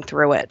talking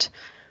through it.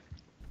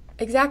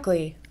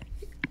 Exactly.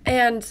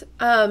 And,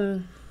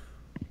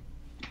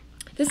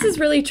 this is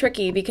really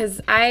tricky, because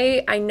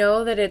I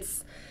know that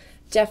it's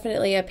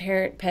definitely a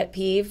parent pet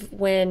peeve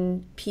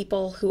when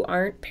people who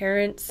aren't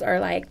parents are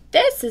like,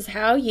 this is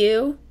how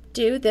you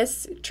do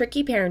this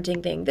tricky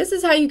parenting thing. This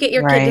is how you get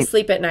your kid to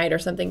sleep at night or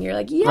something. You're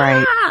like,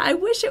 I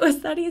wish it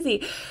was that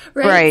easy.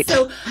 Right.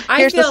 So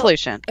here's the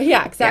solution.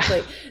 Yeah, exactly.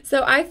 Yeah.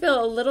 So I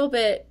feel a little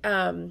bit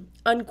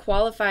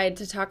unqualified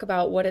to talk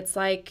about what it's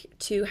like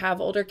to have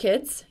older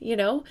kids,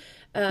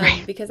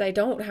 because I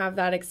don't have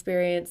that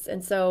experience.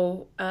 And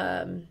so,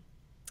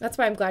 that's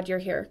why I'm glad you're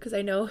here, because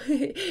I know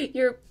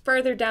you're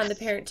further down the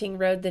parenting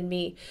road than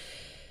me.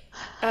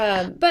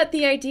 But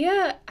the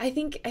idea, I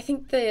think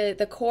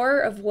the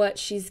core of what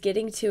she's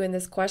getting to in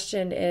this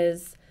question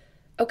is,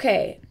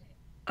 okay,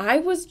 I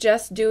was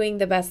just doing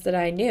the best that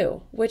I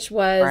knew, which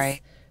was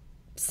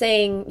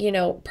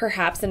saying,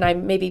 perhaps, and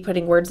I'm maybe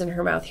putting words in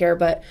her mouth here,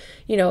 but,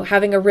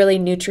 having a really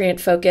nutrient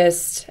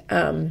focused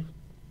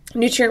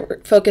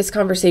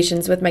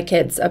conversations with my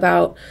kids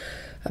about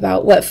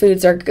what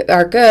foods are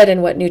good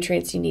and what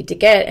nutrients you need to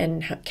get,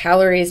 and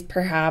calories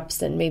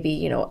perhaps, and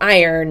maybe,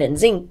 iron and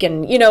zinc,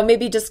 and,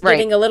 maybe just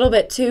getting a little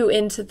bit too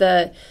into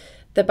the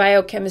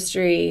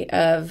biochemistry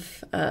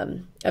of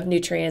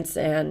nutrients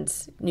and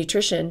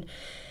nutrition.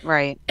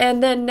 Right.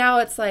 And then now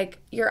it's like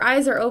your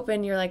eyes are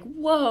open. You're like,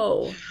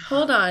 whoa,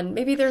 hold on.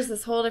 Maybe there's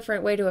this whole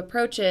different way to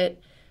approach it.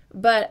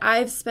 But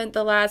I've spent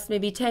the last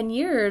maybe 10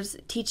 years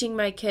teaching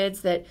my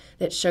kids that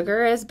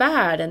sugar is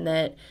bad, and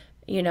that,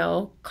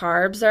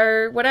 carbs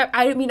are whatever.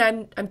 I mean,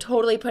 I'm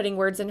totally putting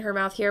words in her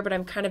mouth here, but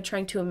I'm kind of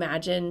trying to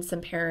imagine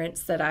some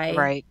parents that I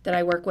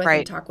work with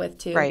and talk with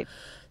too. Right.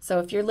 So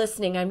if you're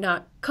listening, I'm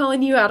not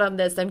calling you out on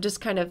this. I'm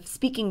just kind of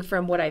speaking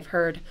from what I've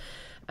heard.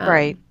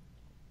 Right.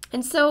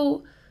 And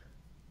so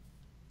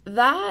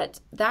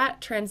that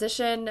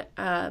transition,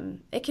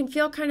 it can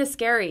feel kind of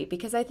scary,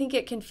 because I think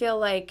it can feel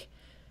like,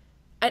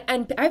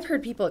 and I've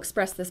heard people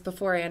express this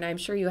before, and I'm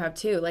sure you have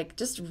too, like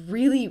just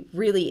really,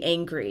 really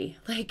angry.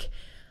 Like,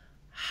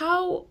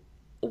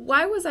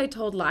 why was I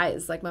told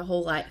lies like my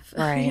whole life?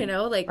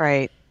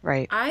 Right.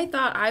 Right. I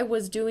thought I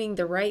was doing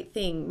the right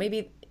thing.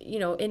 Maybe,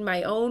 in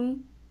my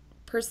own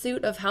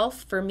pursuit of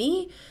health for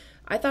me,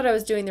 I thought I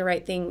was doing the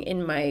right thing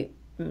in my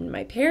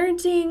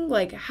parenting.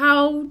 Like,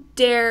 how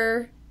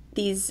dare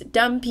these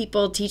dumb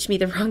people teach me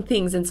the wrong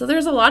things? And so there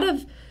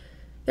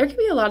can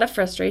be a lot of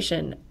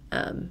frustration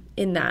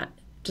in that,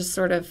 just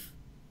sort of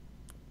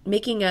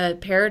making a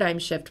paradigm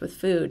shift with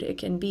food. It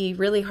can be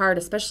really hard,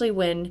 especially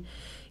when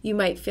you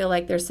might feel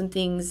like there's some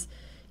things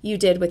you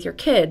did with your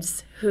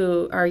kids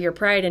who are your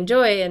pride and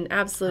joy and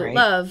absolute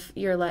love.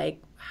 You're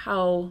like,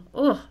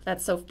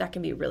 that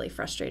can be really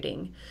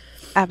frustrating.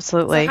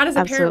 Absolutely. So how does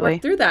a parent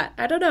work through that?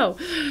 I don't know.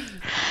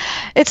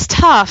 It's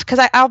tough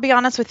because I'll be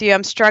honest with you.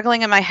 I'm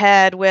struggling in my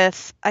head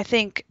with, I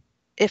think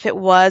if it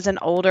was an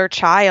older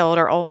child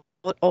or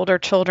older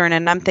children,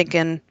 and I'm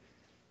thinking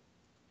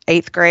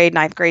 8th grade,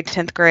 9th grade,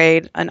 10th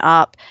grade and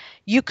up,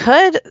 you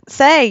could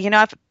say,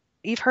 if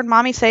you've heard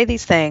mommy say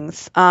these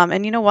things,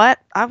 and you know what?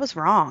 I was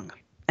wrong.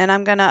 And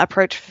I'm going to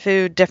approach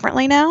food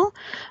differently now.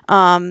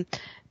 In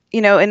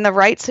the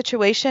right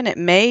situation, it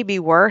may be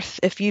worth,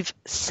 if you've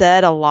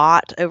said a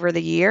lot over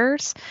the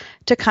years,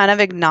 to kind of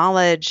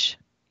acknowledge,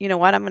 you know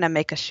what, I'm going to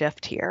make a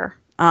shift here.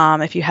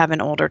 If you have an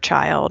older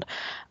child,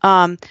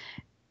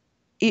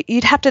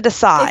 you'd have to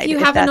decide. If you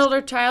have an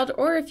older child,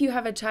 or if you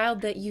have a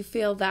child that you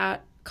feel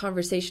that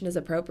conversation is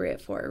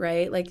appropriate for,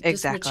 right? Like,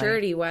 just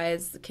maturity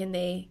wise, can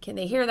they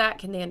hear that?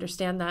 Can they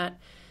understand that?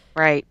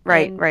 Right.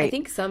 I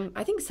think some could,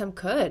 I think some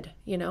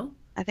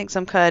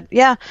could.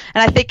 Yeah.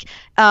 And I think,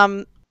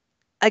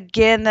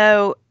 again,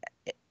 though,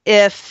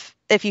 if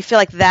you feel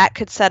like that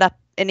could set up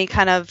any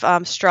kind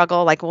of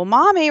struggle, like, well,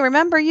 mommy,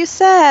 remember you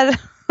said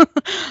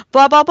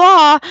blah, blah,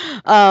 blah,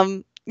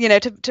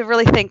 to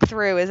really think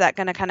through, is that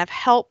going to kind of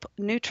help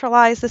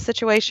neutralize the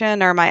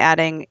situation, or am I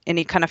adding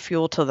any kind of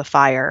fuel to the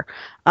fire?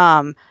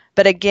 But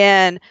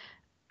again,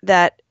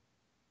 that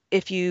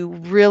if you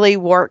really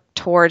work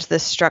towards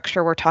this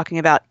structure we're talking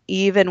about,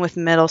 even with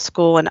middle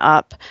school and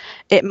up,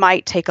 it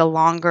might take a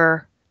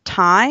longer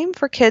time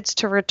for kids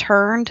to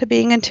return to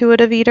being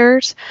intuitive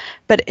eaters,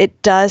 but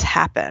it does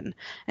happen.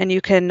 And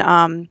you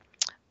can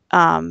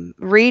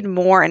read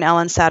more in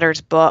Ellyn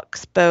Satter's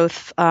books,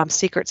 both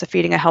Secrets of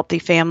Feeding a Healthy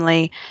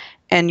Family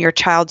and Your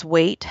Child's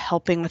Weight,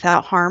 Helping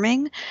Without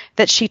Harming,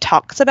 that she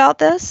talks about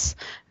this,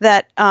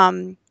 that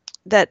a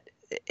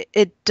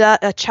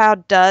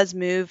child does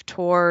move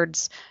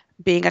towards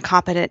being a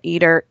competent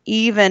eater,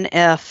 even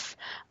if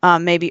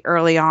maybe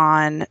early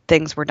on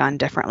things were done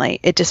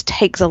differently. It just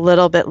takes a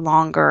little bit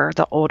longer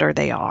the older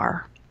they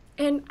are.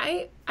 And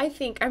I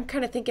think I'm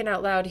kind of thinking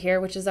out loud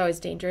here, which is always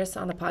dangerous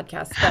on a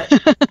podcast.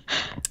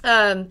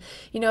 But,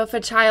 if a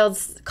child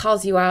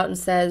calls you out and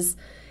says,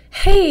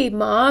 hey,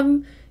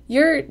 Mom,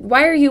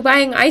 why are you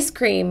buying ice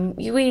cream?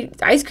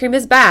 Ice cream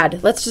is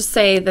bad. Let's just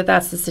say that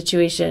that's the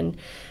situation.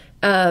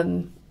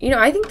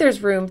 I think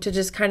there's room to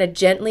just kind of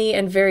gently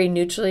and very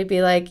neutrally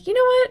be like, you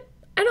know what?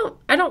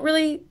 I don't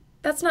really,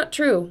 that's not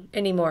true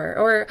anymore.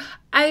 Or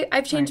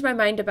I've changed my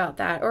mind about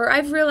that. Or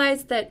I've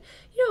realized that,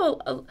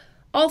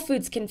 all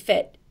foods can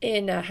fit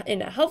in a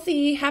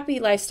healthy, happy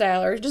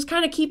lifestyle, or just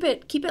kind of keep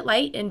it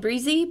light and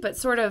breezy, but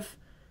sort of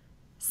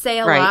say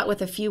a lot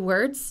with a few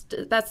words.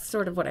 That's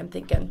sort of what I'm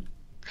thinking.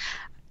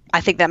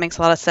 I think that makes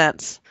a lot of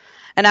sense.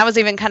 And I was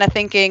even kind of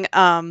thinking,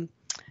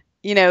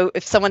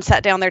 if someone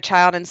sat down their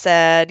child and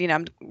said,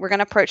 we're going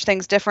to approach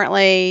things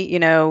differently,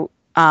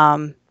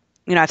 I've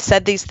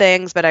said these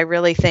things, but I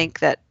really think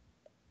that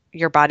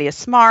your body is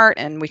smart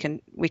and we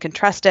can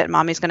trust it.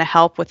 Mommy's going to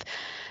help with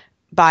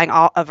buying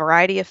a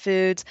variety of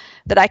foods,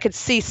 that I could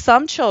see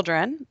some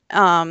children,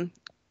 and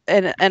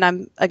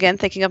I'm again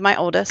thinking of my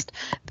oldest,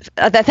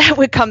 that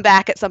would come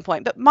back at some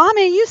point. But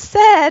mommy, you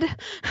said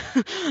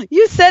this,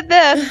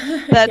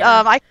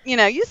 that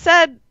you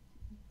said,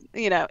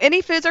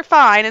 any foods are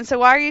fine, and so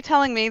why are you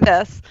telling me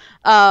this?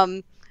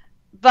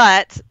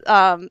 But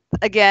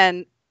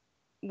again,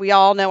 we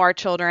all know our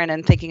children,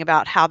 and thinking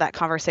about how that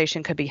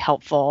conversation could be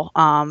helpful.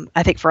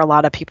 I think for a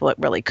lot of people, it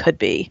really could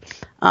be.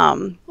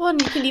 Well,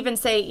 and you can even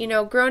say,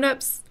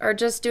 grown-ups are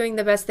just doing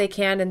the best they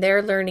can, and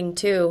they're learning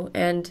too.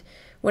 And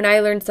when I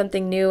learn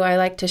something new, I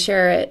like to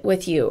share it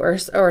with you, or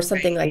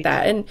something like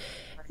that. And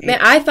man,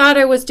 I thought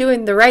I was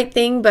doing the right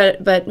thing,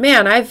 but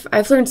man,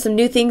 I've learned some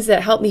new things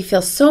that help me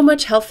feel so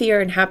much healthier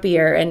and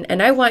happier.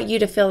 And I want you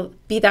to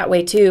be that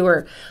way too.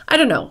 Or I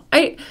don't know.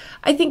 I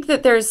think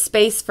that there's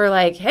space for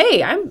like,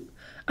 hey, I'm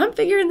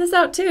figuring this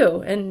out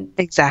too. And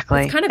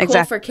exactly, it's kind of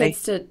cool for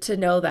kids to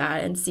know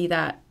that and see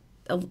that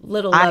a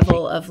little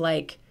level of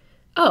like,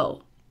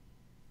 oh,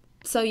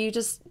 so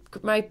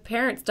my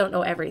parents don't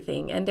know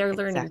everything, and they're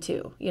learning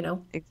too,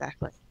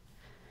 Exactly.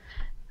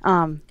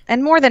 And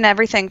more than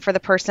everything, for the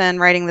person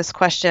writing this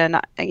question,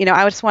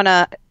 I just want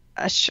to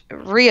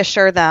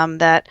reassure them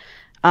that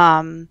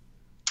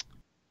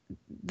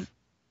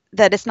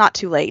that it's not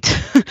too late,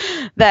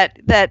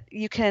 that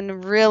you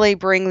can really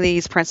bring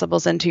these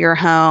principles into your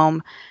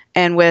home,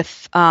 and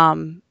with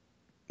 11,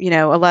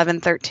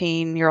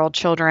 13-year-old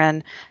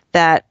children,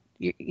 that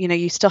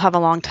you still have a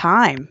long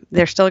time.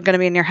 They're still going to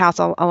be in your house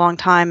a long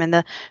time,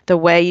 and the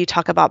way you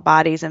talk about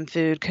bodies and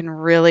food can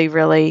really,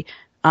 really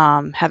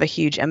have a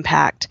huge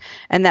impact.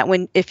 And that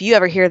if you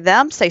ever hear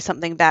them say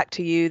something back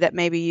to you that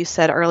maybe you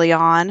said early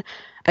on,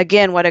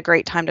 again, what a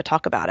great time to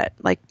talk about it.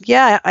 Like,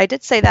 yeah, I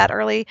did say that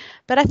early,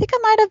 but I think I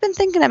might have been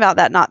thinking about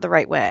that not the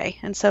right way.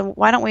 And so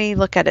why don't we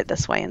look at it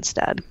this way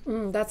instead?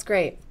 That's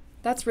great.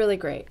 That's really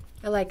great.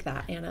 I like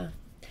that, Anna.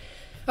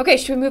 Okay,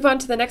 should we move on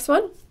to the next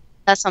one?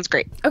 That sounds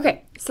great.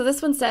 Okay, so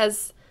this one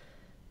says,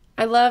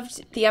 I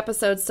loved the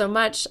episode so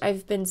much.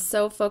 I've been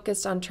so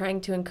focused on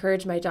trying to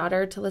encourage my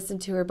daughter to listen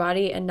to her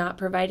body and not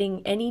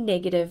providing any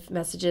negative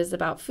messages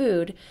about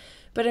food.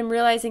 but I'm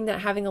realizing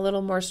that having a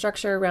little more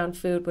structure around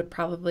food would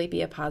probably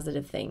be a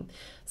positive thing.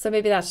 So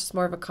maybe that's just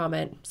more of a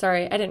comment.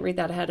 Sorry, I didn't read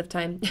that ahead of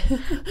time.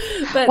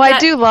 But Well, I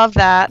do love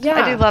that.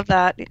 Yeah. I do love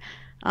that.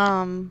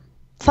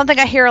 Something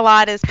I hear a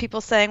lot is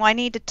people saying, well, I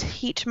need to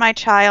teach my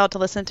child to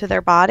listen to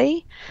their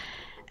body.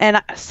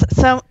 And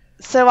so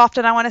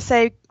often I want to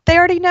say, they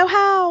already know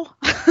how.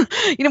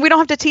 We don't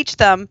have to teach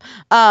them.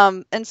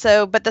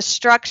 But the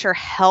structure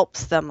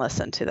helps them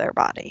listen to their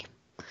body.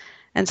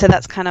 And so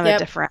that's kind of a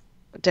different,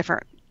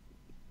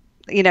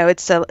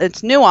 it's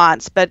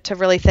nuanced, but to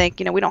really think,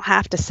 we don't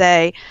have to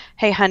say,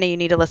 hey, honey, you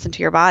need to listen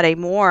to your body.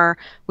 More,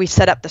 we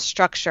set up the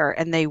structure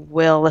and they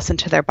will listen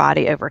to their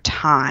body over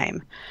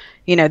time.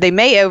 They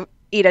may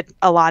eat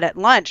a lot at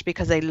lunch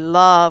because they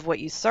love what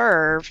you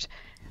served.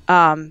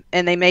 And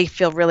they may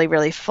feel really,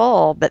 really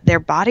full, but their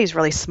body's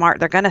really smart.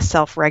 They're going to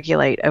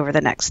self-regulate over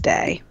the next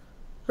day.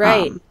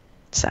 Right.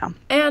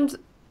 And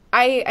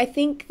I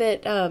think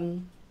that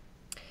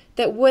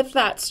that with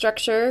that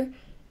structure,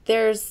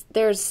 there's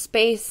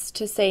space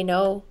to say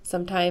no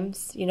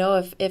sometimes.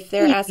 If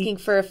they're asking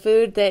for a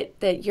food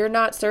that you're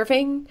not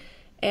serving,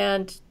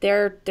 and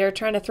they're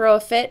trying to throw a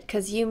fit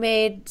because you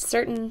made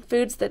certain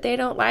foods that they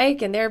don't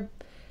like, and they're,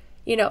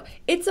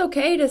 it's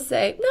okay to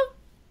say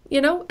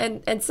no.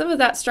 And some of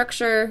that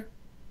structure,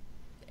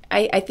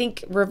 I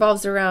think,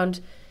 revolves around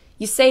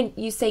you say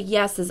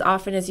yes as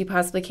often as you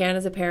possibly can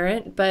as a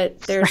parent,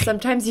 but there's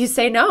sometimes you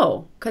say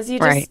no because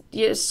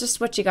it's just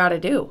what you got to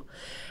do.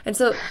 And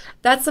so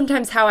that's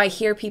sometimes how I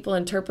hear people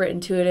interpret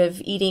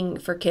intuitive eating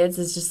for kids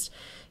is just,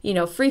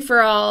 free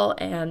for all,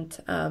 and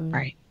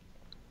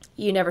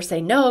you never say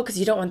no because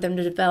you don't want them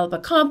to develop a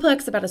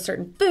complex about a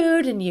certain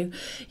food, and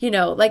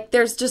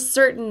there's just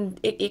certain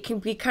it can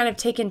be kind of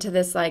taken to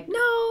this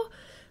no.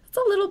 It's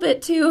a little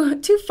bit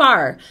too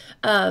far.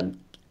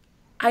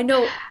 I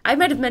know I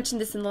might have mentioned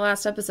this in the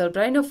last episode,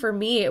 but I know for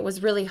me it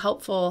was really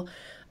helpful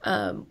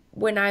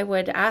when I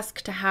would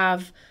ask to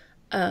have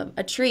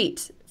a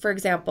treat. For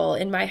example,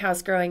 in my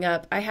house growing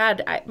up,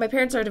 my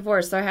parents are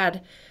divorced, so I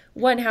had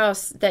one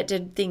house that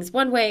did things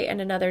one way and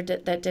another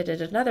that did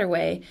it another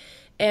way.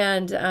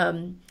 And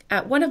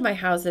at one of my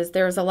houses,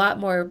 there was a lot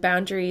more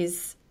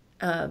boundaries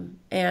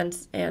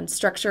and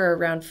structure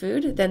around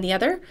food than the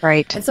other.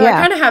 Right. And so I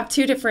kind of have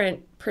two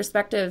different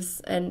perspectives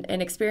and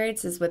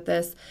experiences with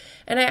this.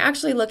 And I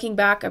actually, looking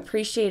back,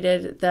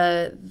 appreciated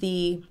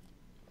the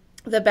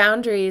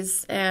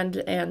boundaries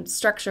and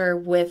structure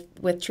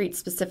with treats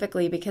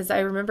specifically, because I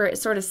remember it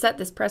sort of set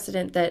this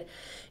precedent that,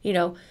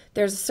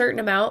 there's a certain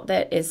amount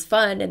that is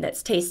fun and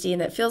that's tasty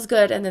and that feels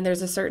good. And then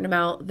there's a certain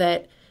amount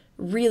that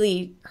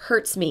really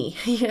hurts me,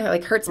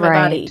 hurts my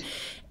body.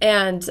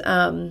 And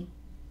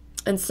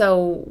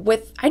so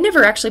I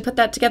never actually put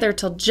that together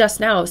till just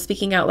now,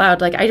 speaking out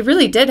loud. I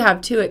really did have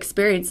two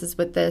experiences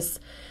with this,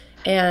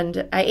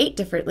 and I ate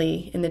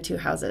differently in the two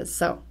houses.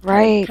 So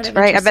right.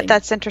 I bet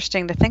that's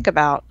interesting to think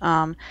about.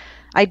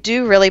 I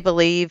do really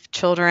believe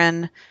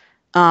children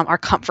are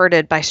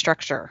comforted by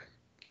structure.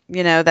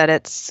 That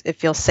it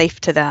feels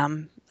safe to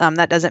them.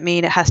 That doesn't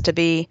mean it has to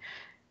be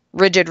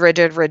rigid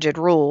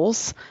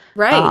rules.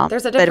 Right.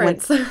 There's a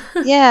difference.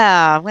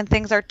 When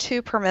things are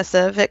too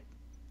permissive,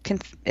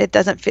 it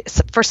doesn't feel,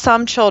 for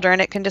some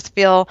children, it can just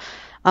feel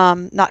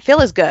not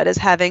feel as good as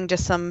having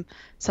just some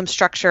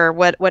structure,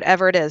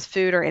 whatever it is,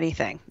 food or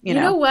anything. You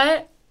know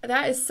what?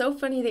 That is so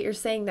funny that you're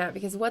saying that,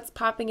 because what's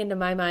popping into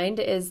my mind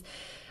is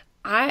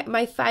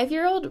my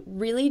 5-year-old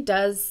really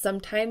does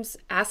sometimes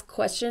ask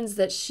questions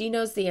that she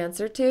knows the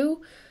answer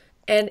to.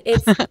 And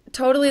it's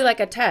totally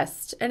like a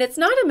test, and it's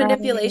not a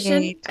manipulation.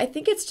 Right. I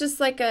think it's just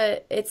like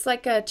a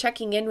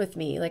checking in with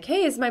me.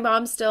 Hey, is my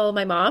mom still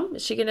my mom?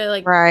 Is she going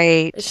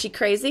to is she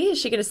crazy? Is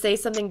she going to say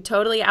something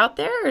totally out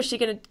there? Or is she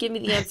going to give me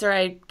the answer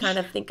I kind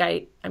of think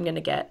I'm going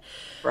to get?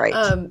 Right.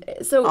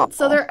 So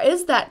there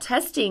is that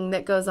testing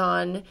that goes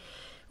on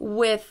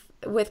with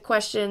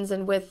questions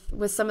and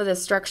with some of the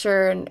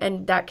structure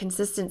and that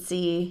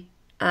consistency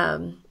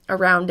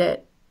around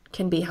it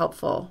can be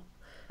helpful.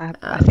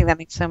 I think that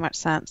makes so much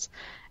sense.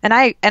 And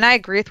I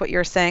agree with what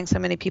you're saying. So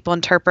many people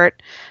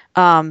interpret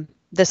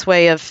this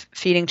way of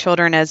feeding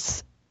children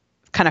as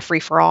kind of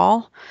free for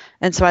all.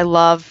 And so I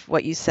love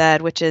what you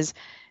said, which is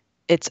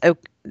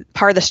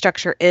part of the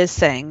structure is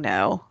saying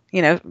no.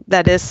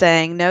 That is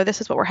saying, no,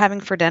 this is what we're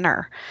having for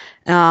dinner.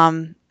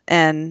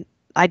 And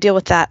I deal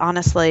with that,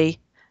 honestly,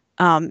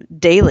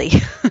 daily.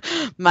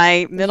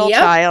 My middle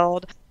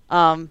child,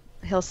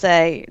 he'll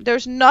say,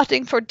 there's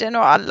nothing for dinner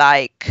I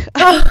like.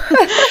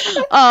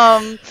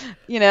 And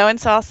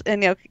so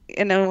and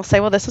then we'll say,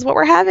 well, this is what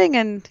we're having,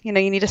 and you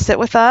need to sit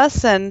with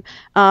us, and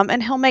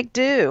he'll make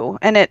do.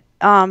 And it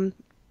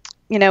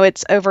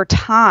it's over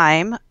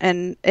time,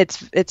 and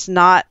it's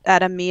not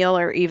at a meal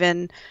or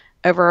even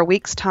over a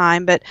week's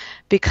time, but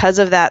because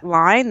of that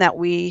line that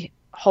we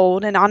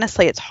hold, and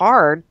honestly it's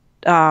hard,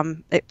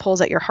 it pulls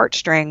at your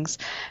heartstrings,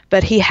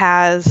 but he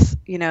has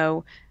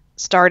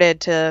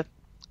started to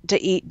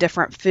eat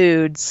different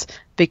foods,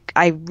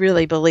 I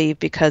really believe,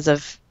 because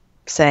of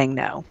saying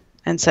no.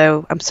 And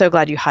so I'm so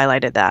glad you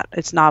highlighted that.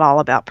 It's not all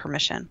about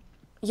permission.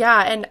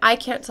 Yeah, and I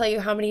can't tell you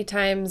how many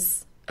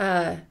times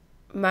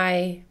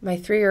my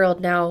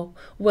 3-year-old now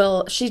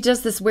she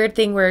does this weird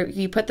thing where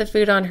you put the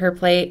food on her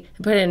plate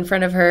and put it in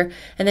front of her,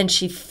 and then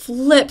she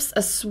flips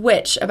a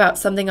switch about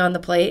something on the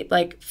plate,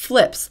 like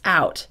flips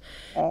out.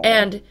 Oh.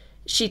 And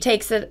she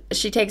takes it,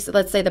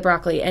 let's say the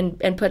broccoli,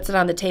 and puts it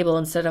on the table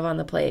instead of on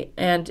the plate.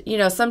 And,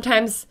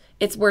 sometimes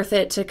it's worth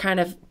it to kind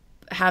of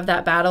have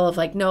that battle of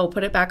like, no,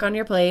 put it back on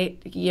your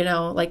plate,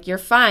 like you're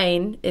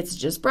fine. It's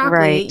just broccoli.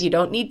 Right. You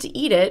don't need to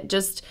eat it.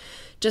 Just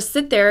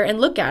sit there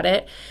and look at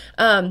it.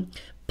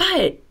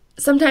 But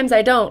sometimes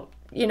I don't,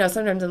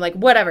 sometimes I'm like,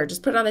 whatever,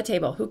 just put it on the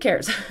table. Who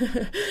cares?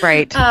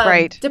 Right.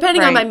 Right.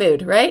 Depending on my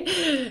mood.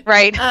 Right.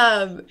 Right.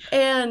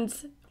 And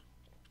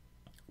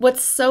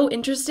what's so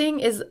interesting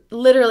is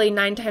literally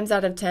 9 times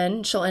out of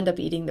 10, she'll end up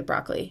eating the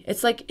broccoli.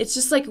 It's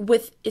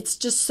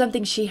just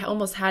something she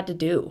almost had to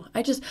do.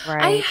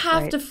 I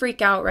have to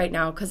freak out right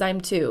now because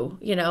I'm 2,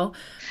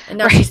 and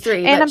now she's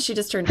 3, but she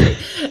just turned 3.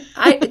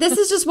 This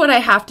is just what I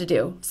have to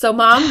do. So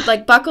mom,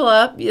 like, buckle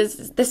up.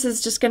 This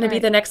is just going to be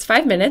the next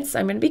 5 minutes.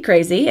 I'm going to be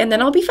crazy and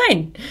then I'll be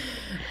fine.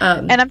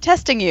 And I'm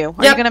testing you.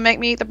 Are you going to make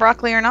me eat the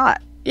broccoli or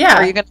not? Yeah.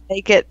 Are you going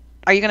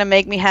to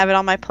make me have it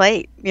on my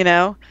plate?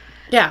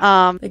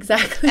 Yeah,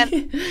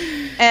 exactly.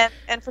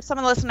 And for some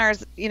of the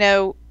listeners,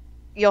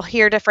 you'll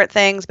hear different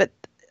things, but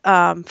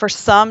for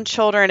some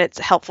children, it's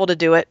helpful to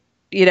do it,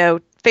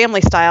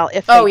 family style.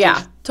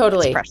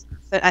 Totally.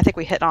 I think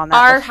we hit on that.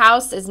 Our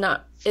house is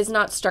not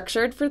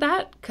structured for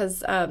that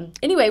because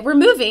anyway, we're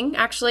moving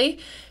actually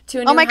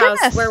to a new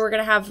house where we're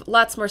going to have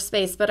lots more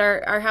space. But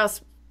our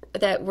house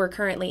that we're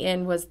currently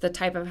in was the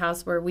type of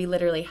house where we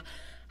literally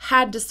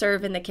had to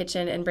serve in the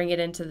kitchen and bring it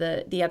into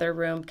the other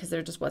room because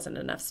there just wasn't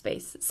enough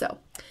space. So,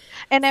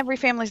 and every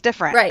family's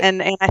different, right?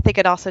 And I think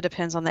it also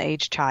depends on the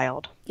age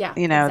child. Yeah,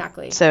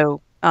 exactly.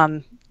 So,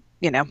 that's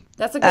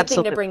a good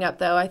thing to bring up,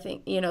 though. I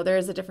think there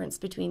is a difference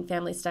between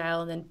family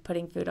style and then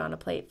putting food on a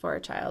plate for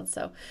a child.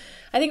 So,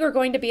 I think we're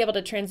going to be able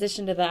to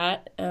transition to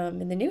that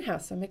in the new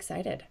house. So I'm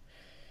excited.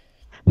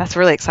 That's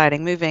really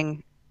exciting.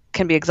 Moving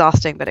can be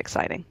exhausting, but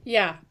exciting.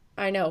 Yeah.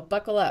 I know.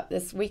 Buckle up.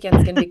 This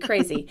weekend's going to be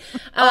crazy.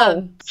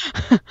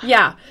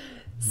 Yeah.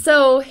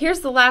 So here's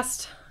the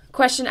last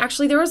question.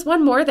 Actually, there was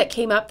one more that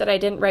came up that I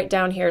didn't write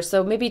down here.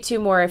 So maybe 2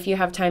 more if you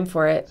have time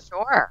for it.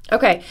 Sure.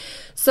 Okay.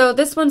 So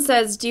this one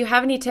says, do you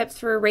have any tips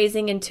for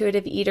raising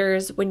intuitive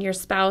eaters when your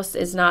spouse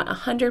is not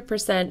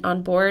 100%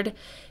 on board?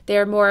 They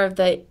are more of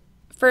the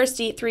first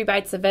eat 3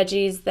 bites of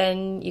veggies,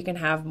 then you can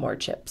have more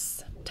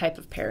chips type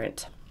of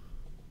parent.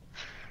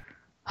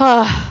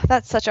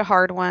 That's such a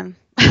hard one.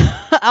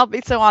 I'll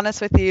be so honest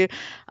with you.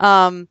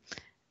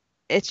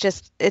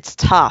 It's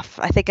tough.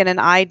 I think in an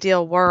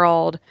ideal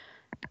world,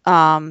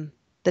 the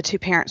 2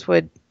 parents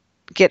would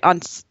get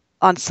on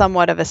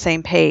somewhat of a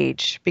same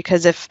page,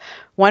 because if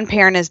one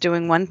parent is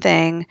doing one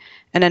thing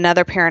and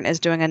another parent is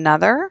doing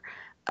another,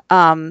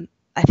 I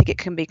think it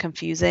can be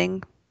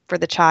confusing for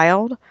the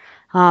child.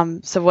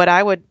 So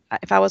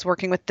if I was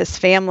working with this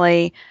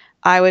family,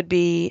 I would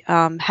be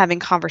having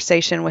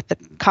conversations with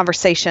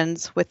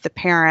the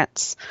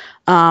parents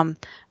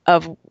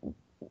of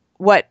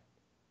what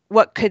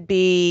could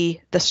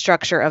be the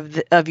structure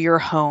of your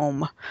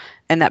home,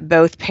 and that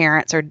both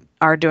parents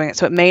are doing it.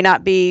 So it may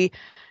not be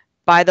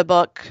by the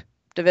book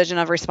division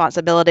of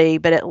responsibility,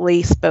 but at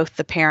least both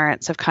the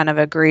parents have kind of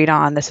agreed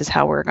on this is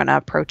how we're going to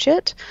approach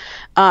it.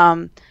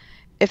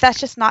 If that's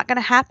just not going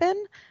to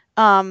happen,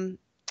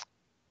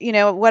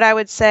 what I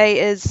would say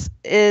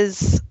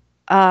is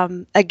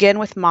again,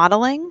 with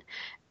modeling,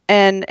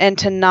 and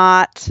to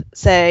not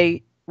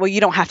say, well, you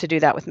don't have to do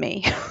that with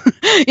me,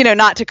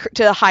 not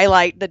to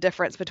highlight the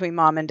difference between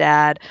mom and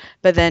dad,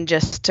 but then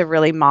just to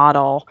really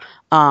model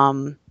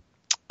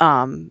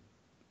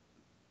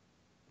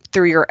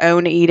through your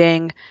own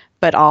eating,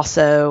 but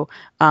also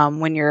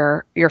when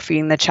you're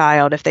feeding the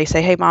child. If they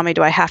say, hey, mommy,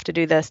 do I have to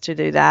do this to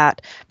do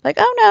that? Like,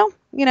 oh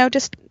no,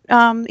 just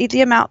eat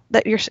the amount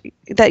that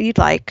you'd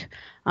like,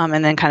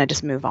 and then kind of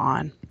just move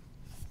on.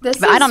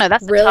 I don't know.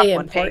 That's really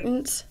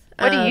important.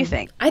 What do you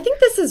think? I think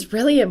this is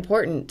really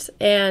important.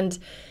 And,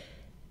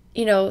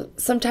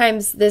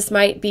 sometimes this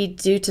might be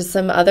due to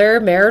some other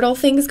marital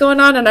things going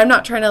on. And I'm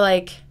not trying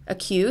to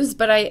accuse,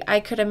 but I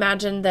could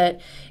imagine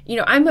that,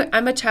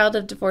 I'm a child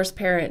of divorced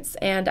parents.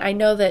 And I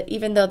know that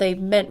even though they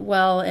meant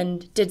well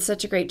and did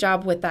such a great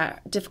job with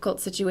that difficult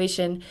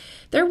situation,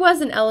 there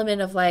was an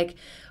element of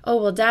oh,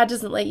 well, dad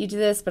doesn't let you do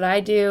this, but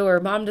I do, or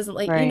mom doesn't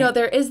let you.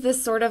 There is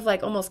this sort of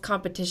almost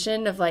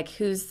competition of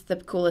who's the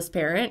coolest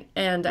parent.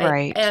 And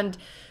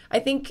I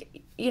think,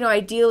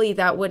 ideally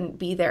that wouldn't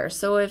be there.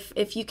 So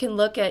if you can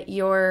look at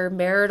your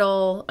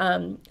marital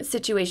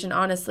situation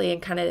honestly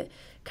and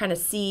kind of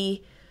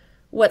see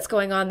what's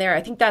going on there,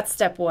 I think that's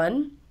step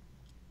one.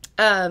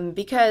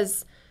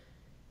 Because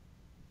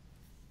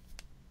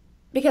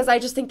I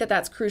just think that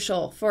that's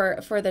crucial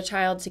for the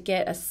child to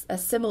get a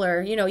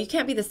similar, you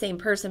can't be the same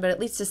person, but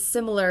at least a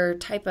similar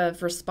type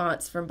of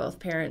response from both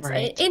parents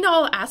in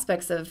all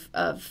aspects of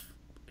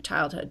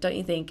childhood, don't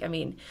you think? I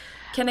mean,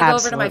 can I go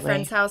over to my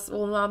Absolutely. friend's house?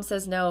 Well, mom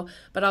says no,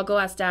 but I'll go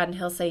ask dad and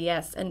he'll say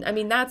yes. And I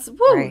mean, that's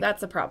Right.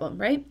 that's a problem,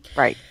 right?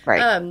 Right.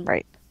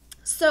 Right.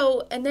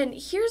 So, and then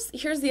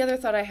here's the other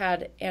thought I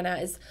had, Anna,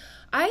 is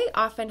I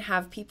often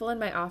have people in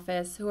my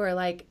office who are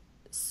like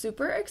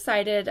super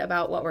excited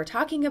about what we're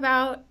talking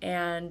about,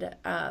 and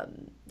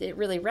it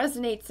really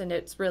resonates, and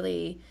it's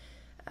really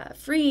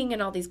freeing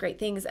and all these great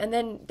things. And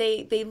then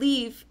they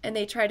leave and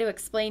they try to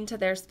explain to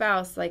their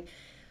spouse, like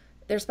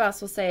their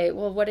spouse will say,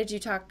 well, what did you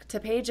talk to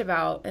Paige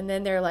about? And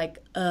then they're like,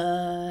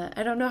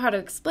 I don't know how to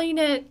explain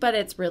it, but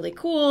it's really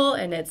cool.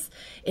 And it's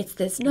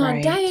this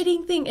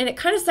non-dieting thing. And it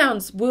kind of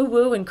sounds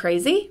woo-woo and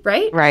crazy,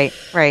 right?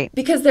 Right.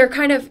 Because they're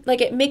kind of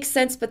like, it makes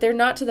sense, but they're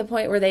not to the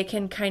point where they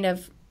can kind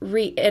of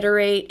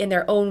reiterate in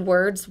their own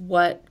words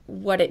what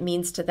it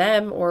means to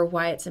them or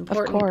why it's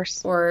important, Of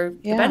course. or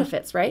the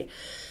benefits, right?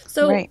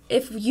 So Right.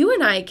 if you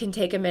and I can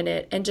take a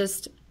minute and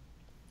just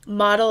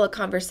model a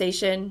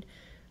conversation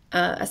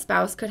a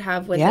spouse could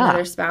have with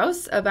another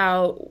spouse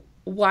about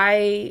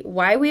why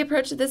we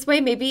approach it this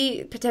way,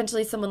 maybe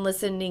potentially someone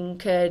listening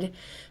could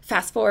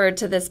fast forward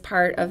to this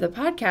part of the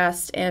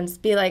podcast and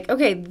be like,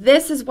 okay,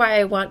 this is why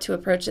I want to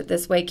approach it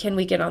this way. Can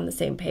we get on the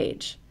same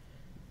page?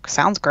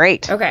 Sounds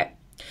great. Okay.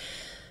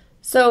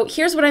 So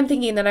here's what I'm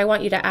thinking that I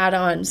want you to add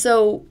on.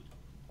 So,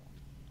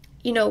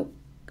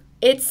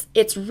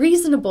 it's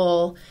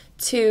reasonable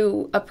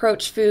to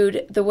approach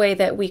food the way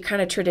that we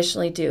kind of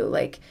traditionally do.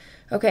 Like,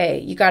 okay,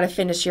 you got to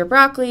finish your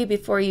broccoli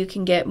before you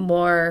can get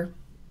more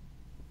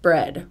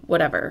bread,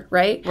 whatever,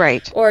 right?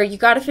 Right. Or you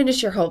got to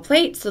finish your whole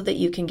plate so that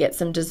you can get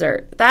some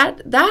dessert.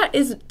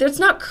 That's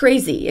not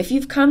crazy. If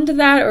you've come to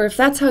that, or if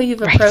that's how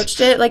you've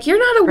approached it, like, you're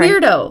not a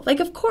weirdo. Like,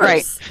 of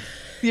course.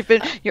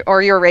 Right.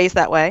 You're raised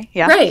that way.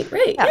 Yeah. Right.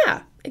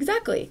 Yeah,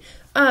 exactly.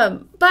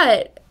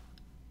 But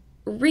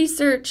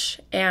research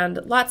and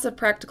lots of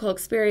practical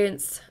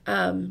experience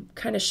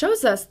kind of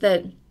shows us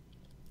that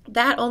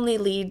only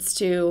leads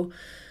to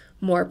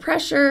more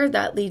pressure,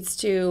 that leads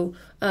to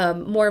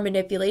more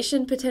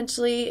manipulation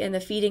potentially in the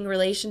feeding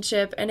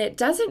relationship, and it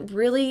doesn't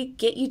really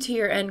get you to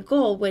your end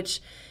goal,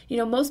 which,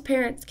 most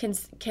parents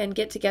can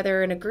get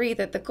together and agree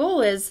that the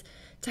goal is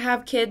to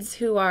have kids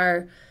who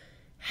are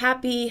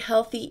happy,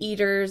 healthy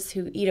eaters,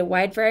 who eat a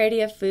wide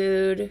variety of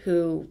food,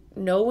 who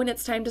know when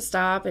it's time to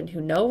stop and who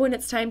know when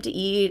it's time to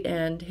eat,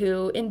 and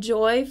who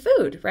enjoy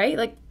food, right?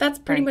 Like, that's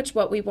pretty much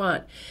what we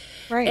want.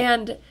 Right.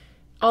 And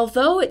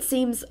although it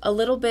seems a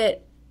little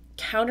bit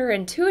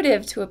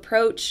counterintuitive to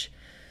approach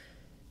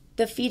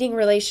the feeding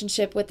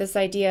relationship with this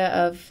idea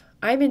of,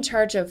 I'm in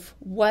charge of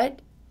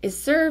what is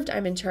served,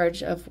 I'm in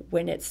charge of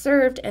when it's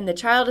served, and the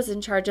child is in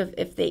charge of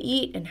if they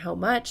eat and how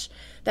much,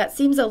 that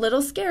seems a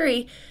little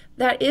scary.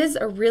 That is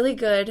a really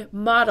good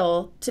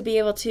model to be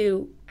able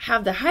to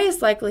have the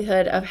highest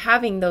likelihood of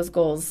having those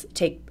goals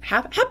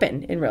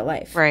happen in real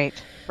life. Right.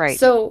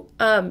 So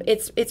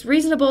it's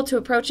reasonable to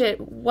approach it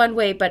one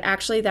way, but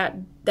actually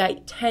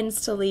that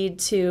tends to lead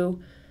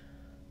to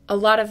a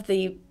lot of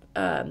the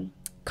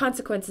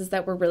consequences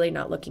that we're really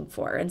not looking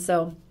for. And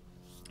so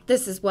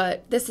this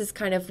is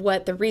kind of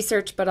what the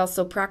research, but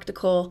also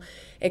practical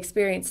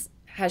experience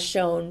has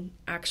shown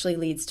actually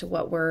leads to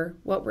what we're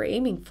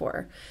aiming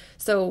for.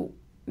 So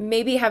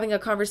maybe having a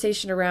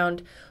conversation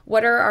around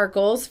what are our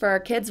goals for our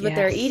kids with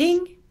their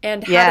eating,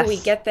 and how do we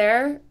get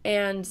there,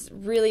 and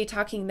really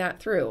talking that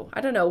through.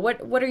 I don't know.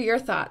 What are your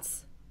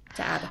thoughts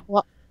to add?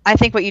 Well, I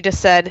think what you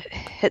just said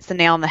hits the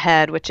nail on the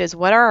head, which is,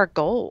 what are our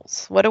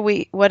goals?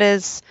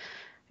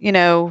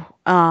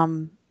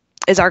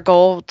 Is our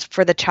goal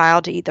for the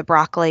child to eat the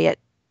broccoli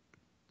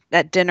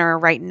at dinner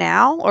right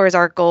now? Or is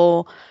our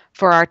goal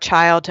for our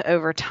child to,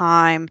 over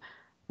time,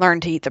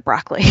 learn to eat the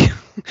broccoli?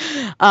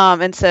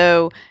 And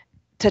so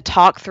to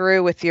talk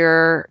through with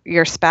your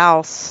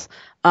spouse,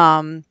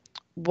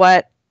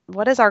 what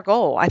is our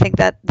goal? I think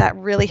that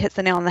really hits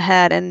the nail on the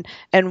head.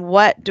 And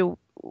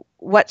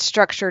what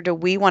structure do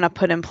we want to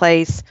put in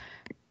place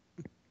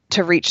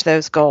to reach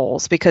those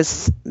goals?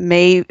 Because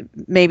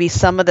maybe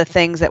some of the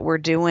things that we're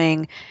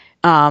doing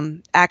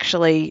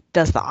actually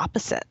does the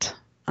opposite.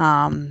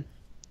 And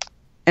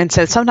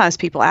so sometimes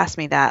people ask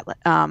me that,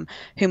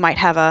 who might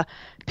have a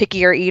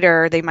pickier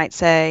eater. They might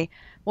say,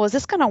 well, is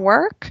this going to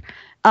work?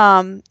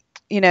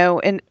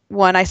 And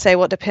one, I say,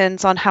 well, it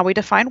depends on how we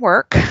define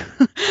work.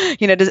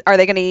 Are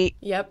they going to eat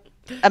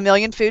a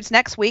million foods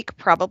next week?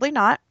 Probably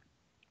not.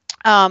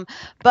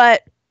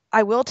 But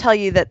I will tell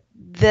you that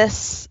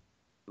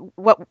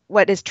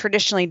what is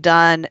traditionally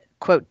done,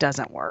 quote,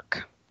 doesn't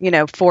work.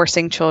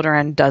 Forcing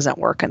children doesn't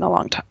work in the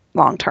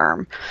long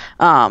term.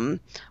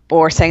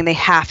 Or saying they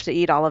have to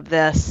eat all of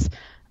this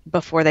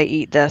before they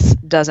eat this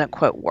doesn't,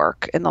 quote,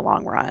 work in the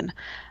long run.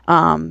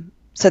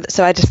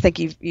 So I just think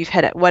you've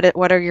hit it.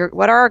 What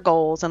are our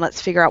goals, and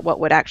let's figure out what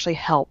would actually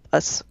help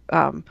us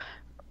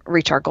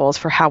reach our goals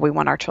for how we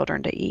want our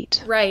children to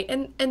eat. Right.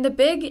 And the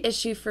big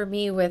issue for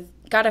me with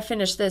gotta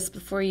finish this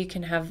before you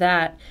can have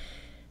that,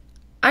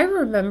 I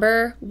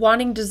remember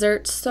wanting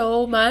dessert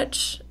so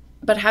much,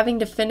 but having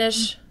to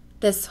finish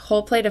this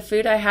whole plate of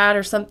food I had,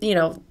 or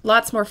something,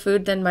 lots more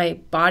food than my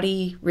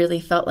body really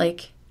felt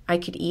like I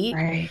could eat.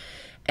 Right.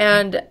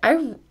 And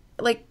I,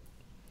 like,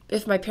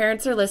 if my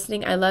parents are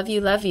listening, I love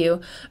you.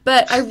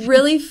 But I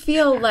really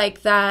feel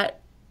like that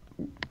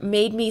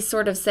made me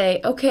sort of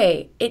say,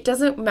 okay, it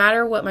doesn't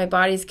matter what my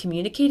body's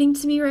communicating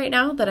to me right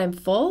now, that I'm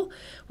full.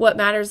 What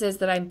matters is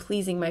that I'm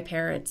pleasing my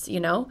parents,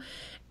 and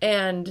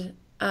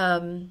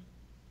that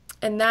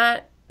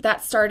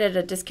started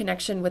a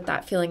disconnection with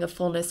that feeling of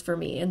fullness for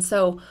me. And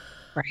so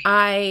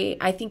Right.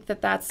 I think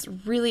that that's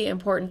really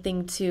important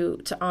thing to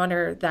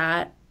honor,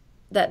 that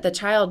the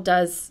child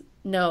does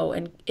know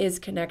and is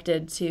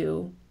connected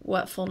to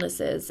what fullness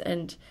is,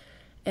 and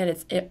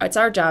it's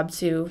our job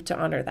to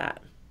honor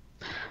that.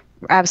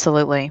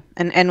 Absolutely.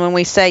 And when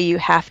we say you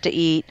have to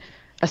eat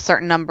a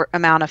certain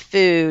amount of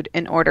food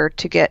in order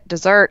to get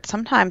dessert,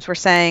 sometimes we're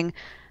saying,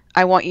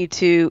 I want you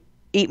to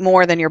eat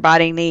more than your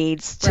body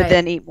needs to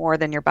then eat more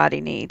than your body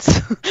needs.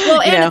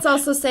 Well, and it's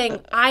also saying,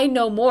 I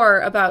know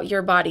more about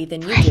your body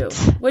than you do,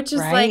 which is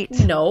like,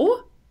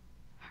 no.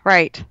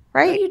 Right.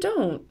 No, you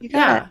don't. You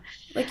got it.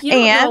 Like, you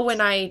don't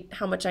know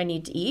how much I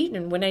need to eat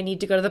and when I need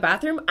to go to the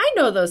bathroom. I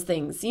know those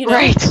things,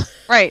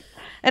 Right.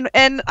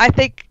 And I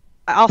think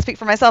I'll speak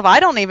for myself. I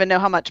don't even know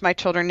how much my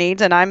children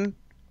needs, and I've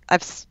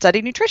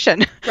studied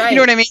nutrition. Right. You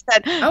know what I mean?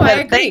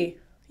 I agree.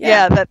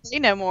 That they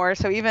know more.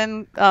 So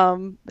even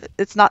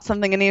it's not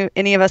something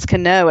any of us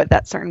can know at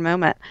that certain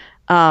moment.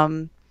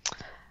 And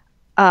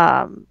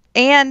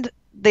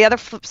the other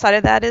flip side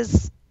of that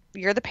is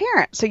you're the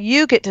parent, so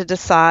you get to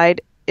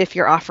decide if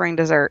you're offering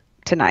dessert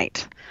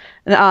tonight.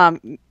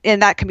 And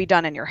that can be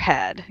done in your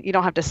head. You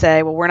don't have to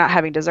say, well, we're not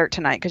having dessert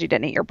tonight because you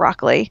didn't eat your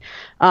broccoli.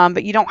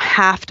 But you don't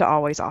have to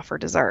always offer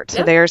dessert.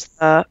 So there's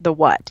the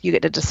what. You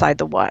get to decide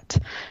the what.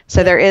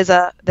 So there is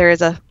a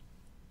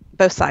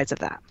both sides of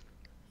that.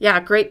 Yeah,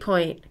 great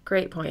point.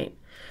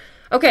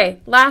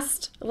 Okay,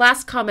 last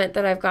comment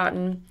that I've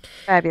gotten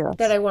Fabulous.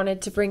 That I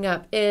wanted to bring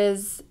up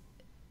is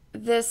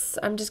this.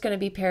 I'm just going to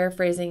be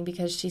paraphrasing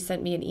because she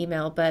sent me an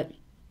email, but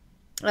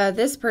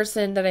this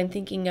person that I'm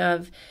thinking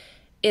of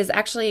is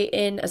actually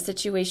in a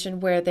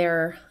situation where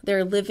they're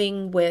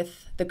living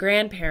with the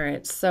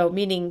grandparents. So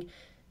meaning,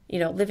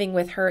 living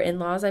with her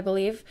in-laws, I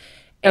believe.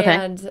 Okay.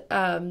 And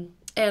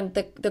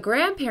the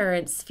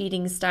grandparents'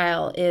 feeding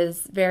style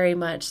is very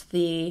much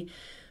the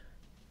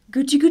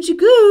Gucci Gucci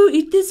goo,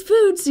 eat this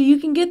food so you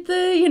can get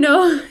the,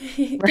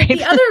 get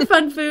the other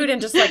fun food,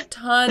 and just like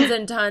tons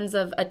and tons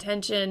of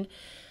attention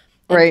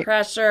and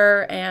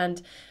pressure,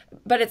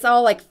 but it's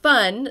all like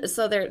fun,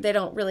 so they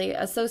don't really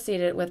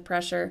associate it with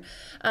pressure.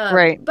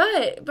 But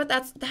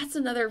that's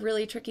another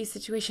really tricky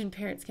situation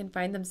parents can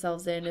find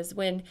themselves in, is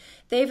when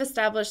they've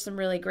established some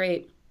really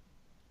great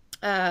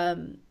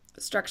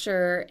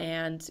structure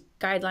and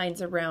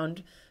guidelines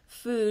around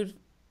food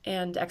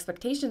and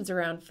expectations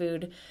around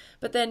food.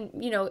 But then,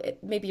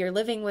 maybe you're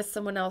living with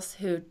someone else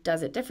who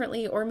does it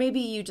differently, or maybe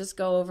you just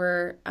go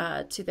over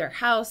to their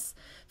house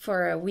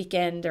for a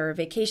weekend or a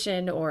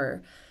vacation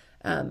or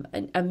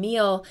a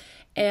meal.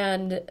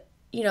 And,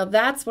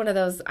 that's one of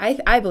those,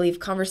 I believe,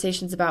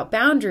 conversations about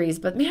boundaries.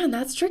 But man,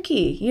 that's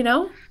tricky,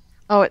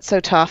 Oh, it's so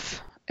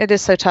tough. It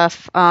is so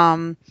tough.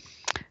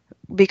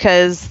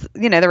 Because,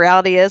 the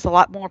reality is a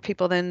lot more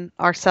people than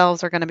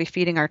ourselves are going to be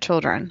feeding our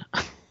children.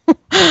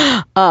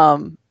 When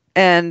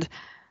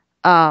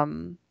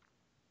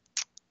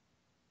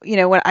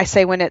I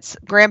say, when it's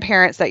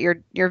grandparents that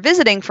you're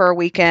visiting for a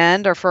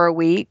weekend or for a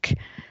week,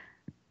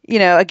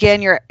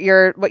 again,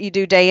 your what you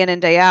do day in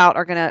and day out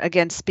are going to,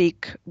 again,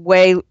 speak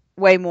way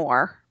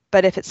more.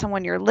 But if it's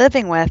someone you're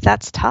living with,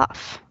 that's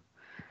tough.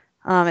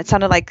 It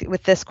sounded like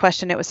with this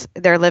question,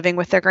 they're living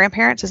with their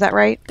grandparents. Is that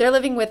right? They're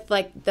living with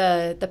like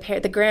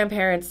the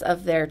grandparents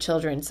of their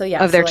children. So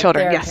yeah, of their like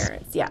children. Their Yes.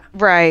 Parents. Yeah.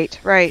 Right.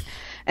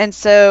 And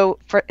so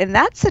in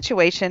that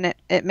situation,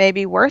 it may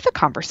be worth a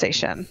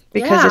conversation,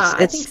 because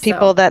it's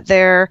people that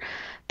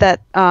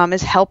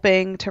is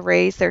helping to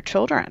raise their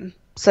children.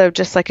 So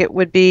just like it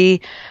would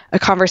be a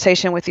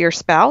conversation with your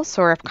spouse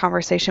or a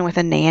conversation with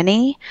a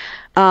nanny,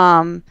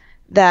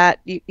 that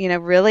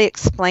really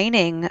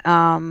explaining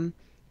your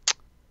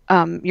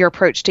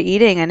approach to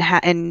eating,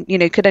 and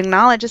could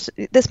acknowledge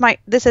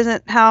this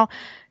isn't how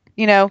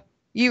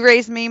you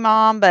raised me,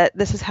 Mom, but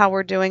this is how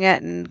we're doing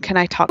it, and can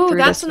I talk through this?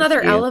 Oh, that's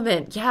another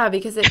element. Yeah,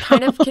 because it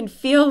kind of can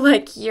feel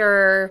like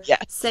you're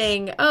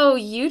saying, "Oh,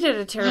 you did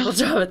a terrible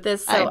job at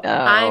this." So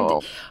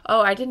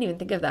I didn't even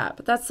think of that,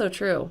 but that's so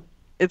true.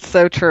 It's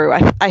so true.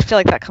 I feel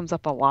like that comes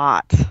up a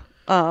lot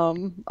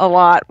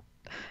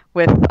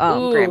with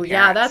grandparents.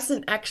 Yeah, that's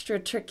an extra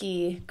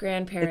tricky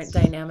grandparent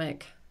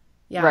dynamic.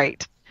 Yeah.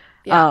 Right.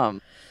 Yeah.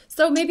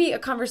 So maybe a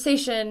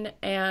conversation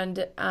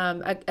and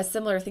a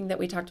similar thing that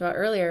we talked about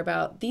earlier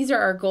about, these are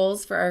our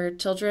goals for our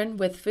children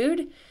with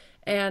food,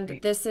 and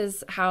this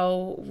is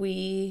how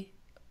we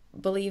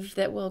believe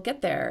that we'll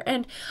get there.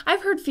 And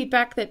I've heard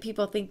feedback that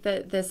people think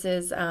that this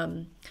is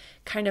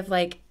kind of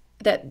like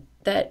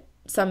that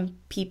some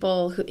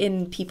people who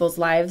in people's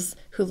lives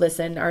who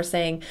listen are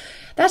saying,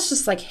 that's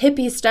just like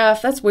hippie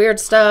stuff. That's weird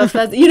stuff.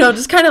 That's,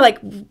 just kind of like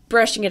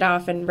brushing it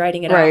off and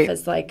writing it off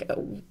as like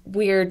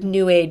weird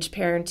new age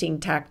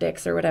parenting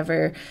tactics or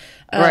whatever.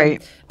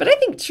 But I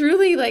think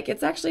truly like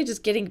it's actually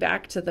just getting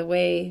back to the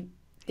way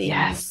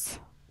things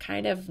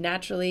kind of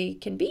naturally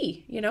can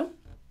be,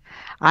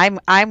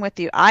 I'm with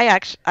you. I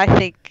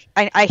think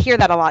I hear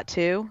that a lot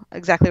too,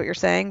 exactly what you're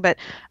saying, but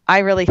I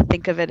really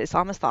think of it as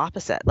almost the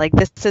opposite. Like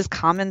this is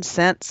common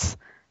sense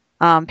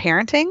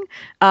parenting,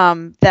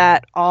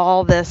 that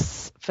all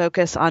this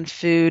focus on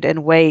food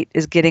and weight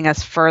is getting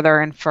us further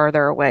and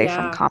further away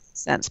from common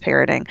sense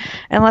parenting.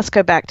 And let's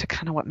go back to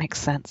kind of what makes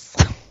sense.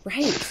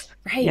 Right.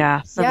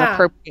 Some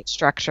appropriate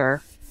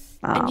structure.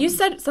 And you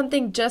said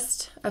something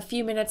just a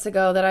few minutes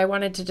ago that I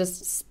wanted to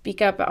just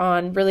speak up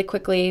on really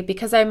quickly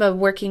because I'm a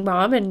working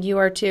mom and you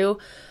are too.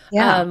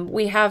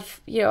 We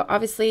have,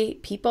 obviously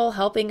people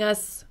helping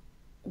us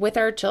with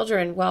our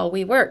children while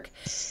we work.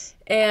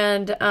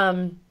 And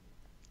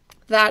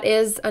that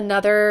is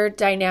another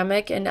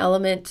dynamic and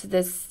element to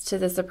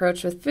this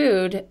approach with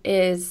food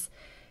is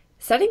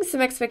setting some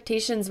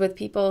expectations with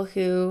people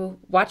who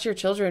watch your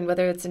children,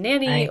 whether it's a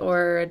nanny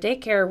or a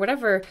daycare or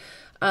whatever.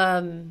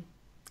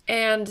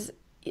 And,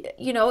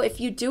 if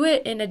you do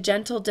it in a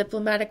gentle,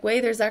 diplomatic way,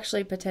 there's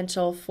actually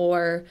potential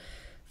for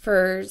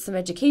some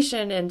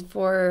education and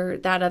for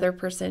that other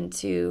person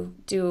to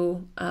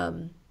do,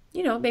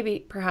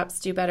 maybe perhaps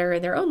do better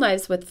in their own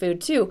lives with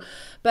food too.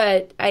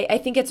 But I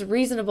think it's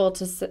reasonable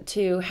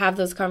to have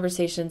those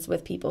conversations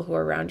with people who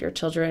are around your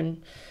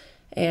children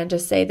and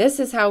just say, this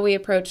is how we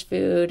approach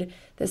food.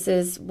 This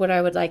is what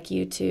I would like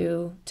you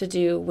to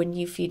do when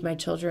you feed my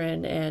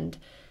children. And,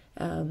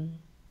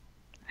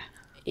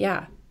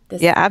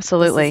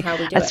 absolutely. This is how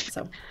we do it.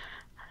 So,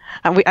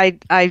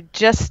 I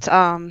just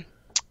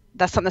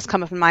that's something that's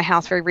come up in my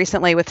house very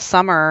recently with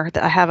summer.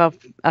 I have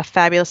a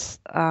fabulous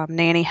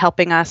nanny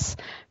helping us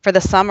for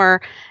the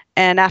summer,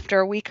 and after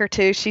a week or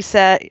two, she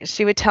said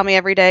she would tell me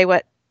every day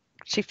what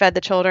she fed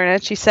the children,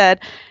 and she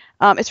said,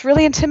 "It's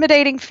really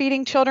intimidating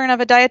feeding children of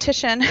a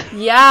dietitian."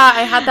 Yeah,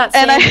 I had that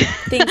same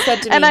thing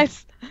said to me.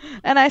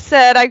 And I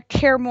said, I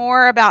care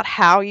more about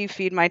how you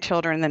feed my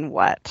children than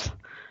what.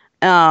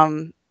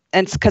 And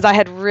because I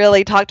had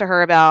really talked to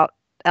her about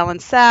Ellyn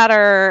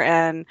Satter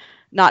and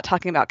not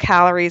talking about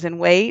calories and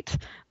weight,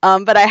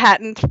 but I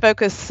hadn't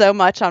focused so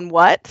much on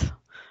what.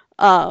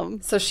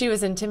 So she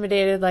was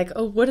intimidated, like,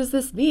 oh, what does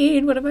this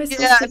mean? What am I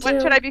supposed to do?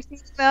 What should I be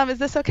feeding them? Is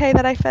this okay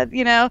that I fed,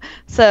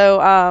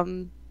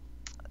 So,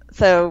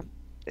 so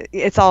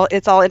it's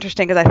all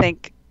interesting because I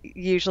think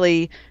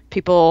usually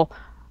people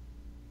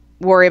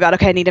worry about,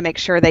 okay, I need to make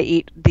sure they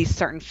eat these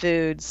certain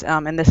foods.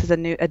 And this is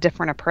a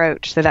different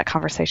approach. So that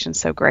conversation is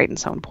so great and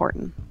so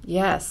important.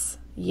 Yes.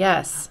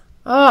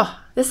 Oh,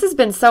 this has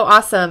been so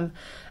awesome.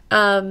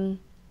 Is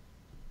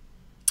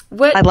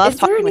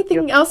there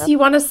anything else you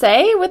want to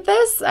say with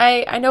this?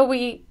 I know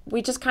we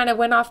just kind of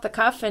went off the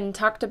cuff and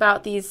talked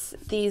about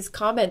these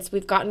comments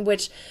we've gotten,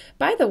 which,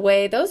 by the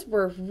way, those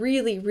were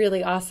really,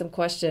 really awesome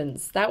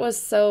questions. That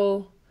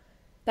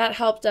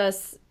helped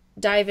us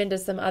dive into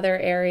some other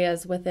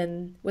areas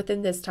within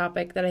this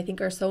topic that I think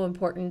are so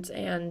important.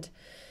 And,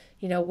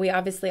 we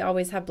obviously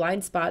always have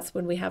blind spots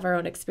when we have our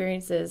own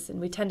experiences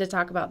and we tend to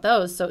talk about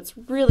those. So it's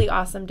really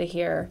awesome to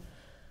hear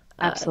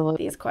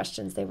these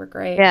questions. They were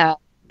great. Yeah.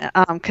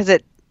 Because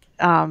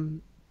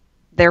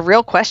they're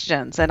real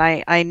questions. And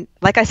I,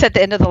 like I said at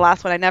the end of the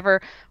last one, I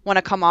never want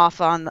to come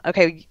off on,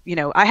 okay,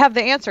 I have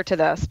the answer to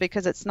this,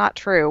 because it's not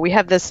true. We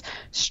have this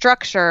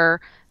structure,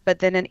 but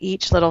then in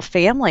each little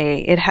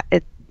family,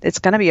 it's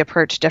going to be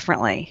approached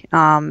differently.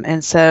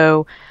 And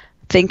so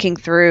thinking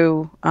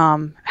through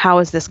how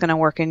is this going to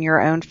work in your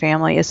own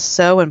family is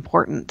so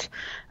important.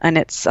 And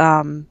it's,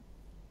 I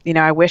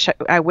wish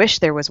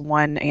there was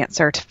one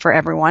answer for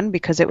everyone,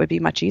 because it would be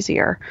much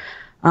easier.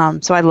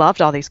 So I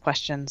loved all these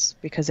questions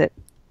because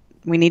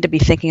we need to be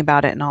thinking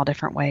about it in all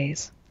different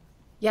ways.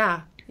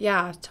 Yeah,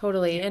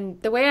 totally.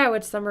 And the way I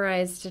would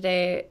summarize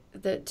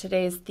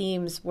today's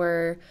themes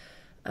were,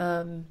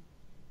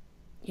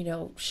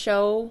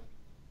 show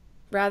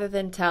rather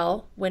than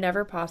tell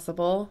whenever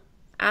possible.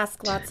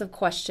 Ask lots of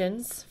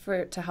questions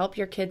to help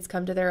your kids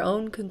come to their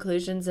own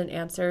conclusions and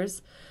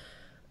answers.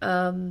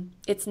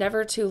 It's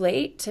never too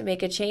late to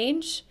make a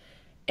change.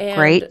 And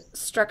Great.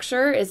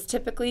 Structure is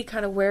typically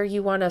kind of where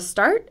you want to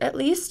start, at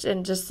least,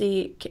 and just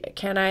see,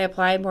 can I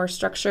apply more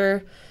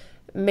structure?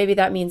 Maybe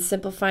that means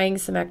simplifying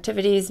some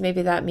activities.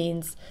 Maybe that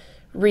means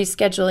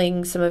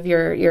rescheduling some of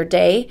your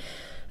day.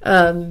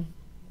 And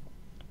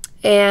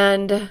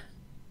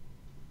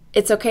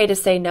it's okay to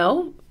say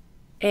no.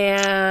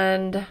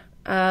 And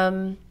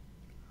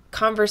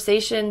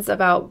conversations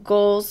about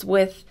goals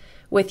with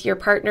your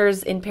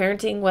partners in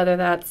parenting, whether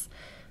that's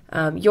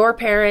your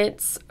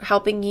parents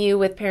helping you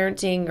with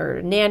parenting, or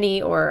a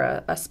nanny,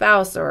 or a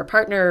spouse, or a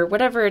partner,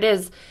 whatever it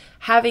is,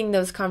 having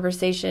those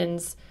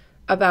conversations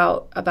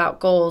about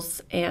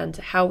goals and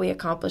how we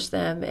accomplish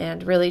them,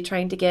 and really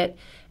trying to get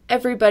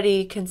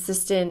everybody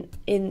consistent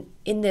in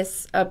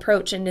this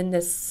approach and in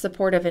this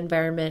supportive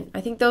environment.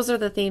 I think those are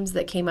the themes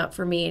that came up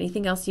for me.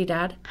 Anything else you'd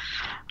add?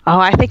 Oh,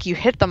 I think you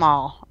hit them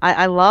all.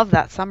 I love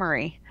that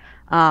summary.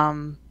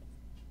 I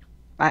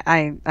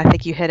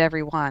think you hit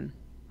every one.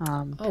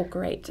 Oh,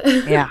 great.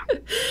 Yeah.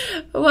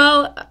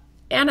 Well,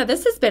 Anna,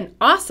 this has been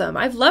awesome.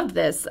 I've loved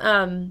this.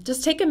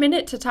 Just take a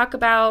minute to talk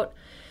about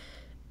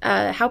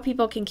how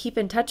people can keep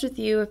in touch with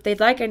you if they'd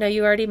like. I know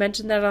you already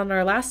mentioned that on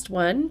our last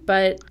one,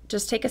 but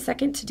just take a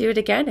second to do it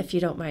again if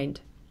you don't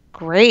mind.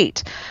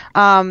 Great.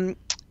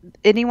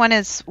 Anyone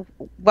is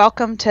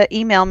welcome to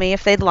email me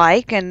if they'd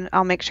like, and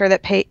I'll make sure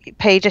that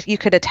Paige, if you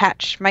could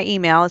attach my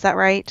email, is that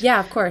right? Yeah,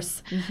 of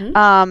course.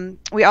 Mm-hmm.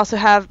 We also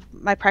have,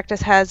 my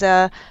practice has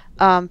a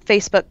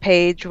Facebook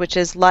page, which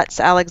is Lutz,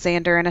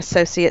 Alexander and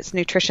Associates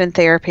Nutrition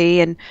Therapy,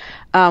 and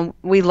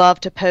we love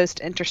to post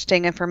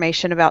interesting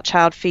information about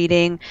child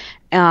feeding,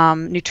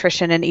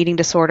 nutrition, and eating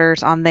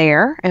disorders on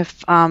there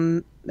if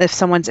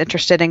someone's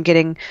interested in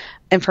getting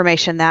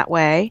information that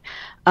way.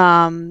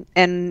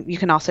 And you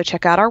can also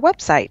check out our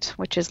website,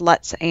 which is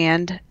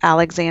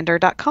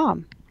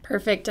lutzandalexander.com.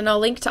 Perfect. And I'll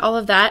link to all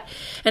of that.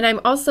 And I'm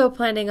also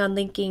planning on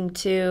linking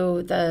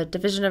to the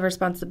Division of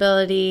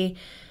Responsibility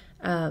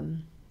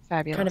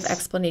Fabulous. Kind of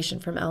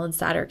explanation from Ellyn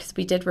Satter, because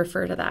we did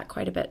refer to that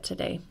quite a bit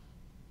today.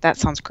 That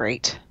sounds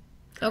great.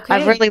 Okay.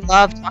 I really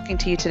loved talking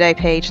to you today,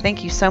 Paige.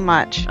 Thank you so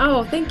much.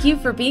 Oh, thank you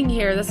for being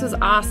here. This was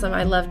awesome.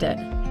 I loved it.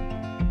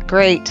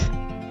 Great.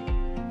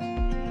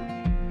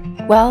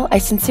 Well, I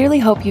sincerely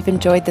hope you've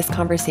enjoyed this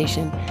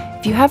conversation.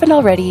 If you haven't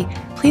already,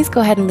 please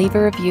go ahead and leave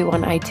a review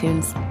on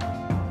iTunes.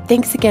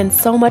 Thanks again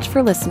so much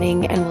for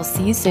listening, and we'll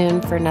see you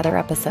soon for another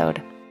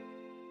episode.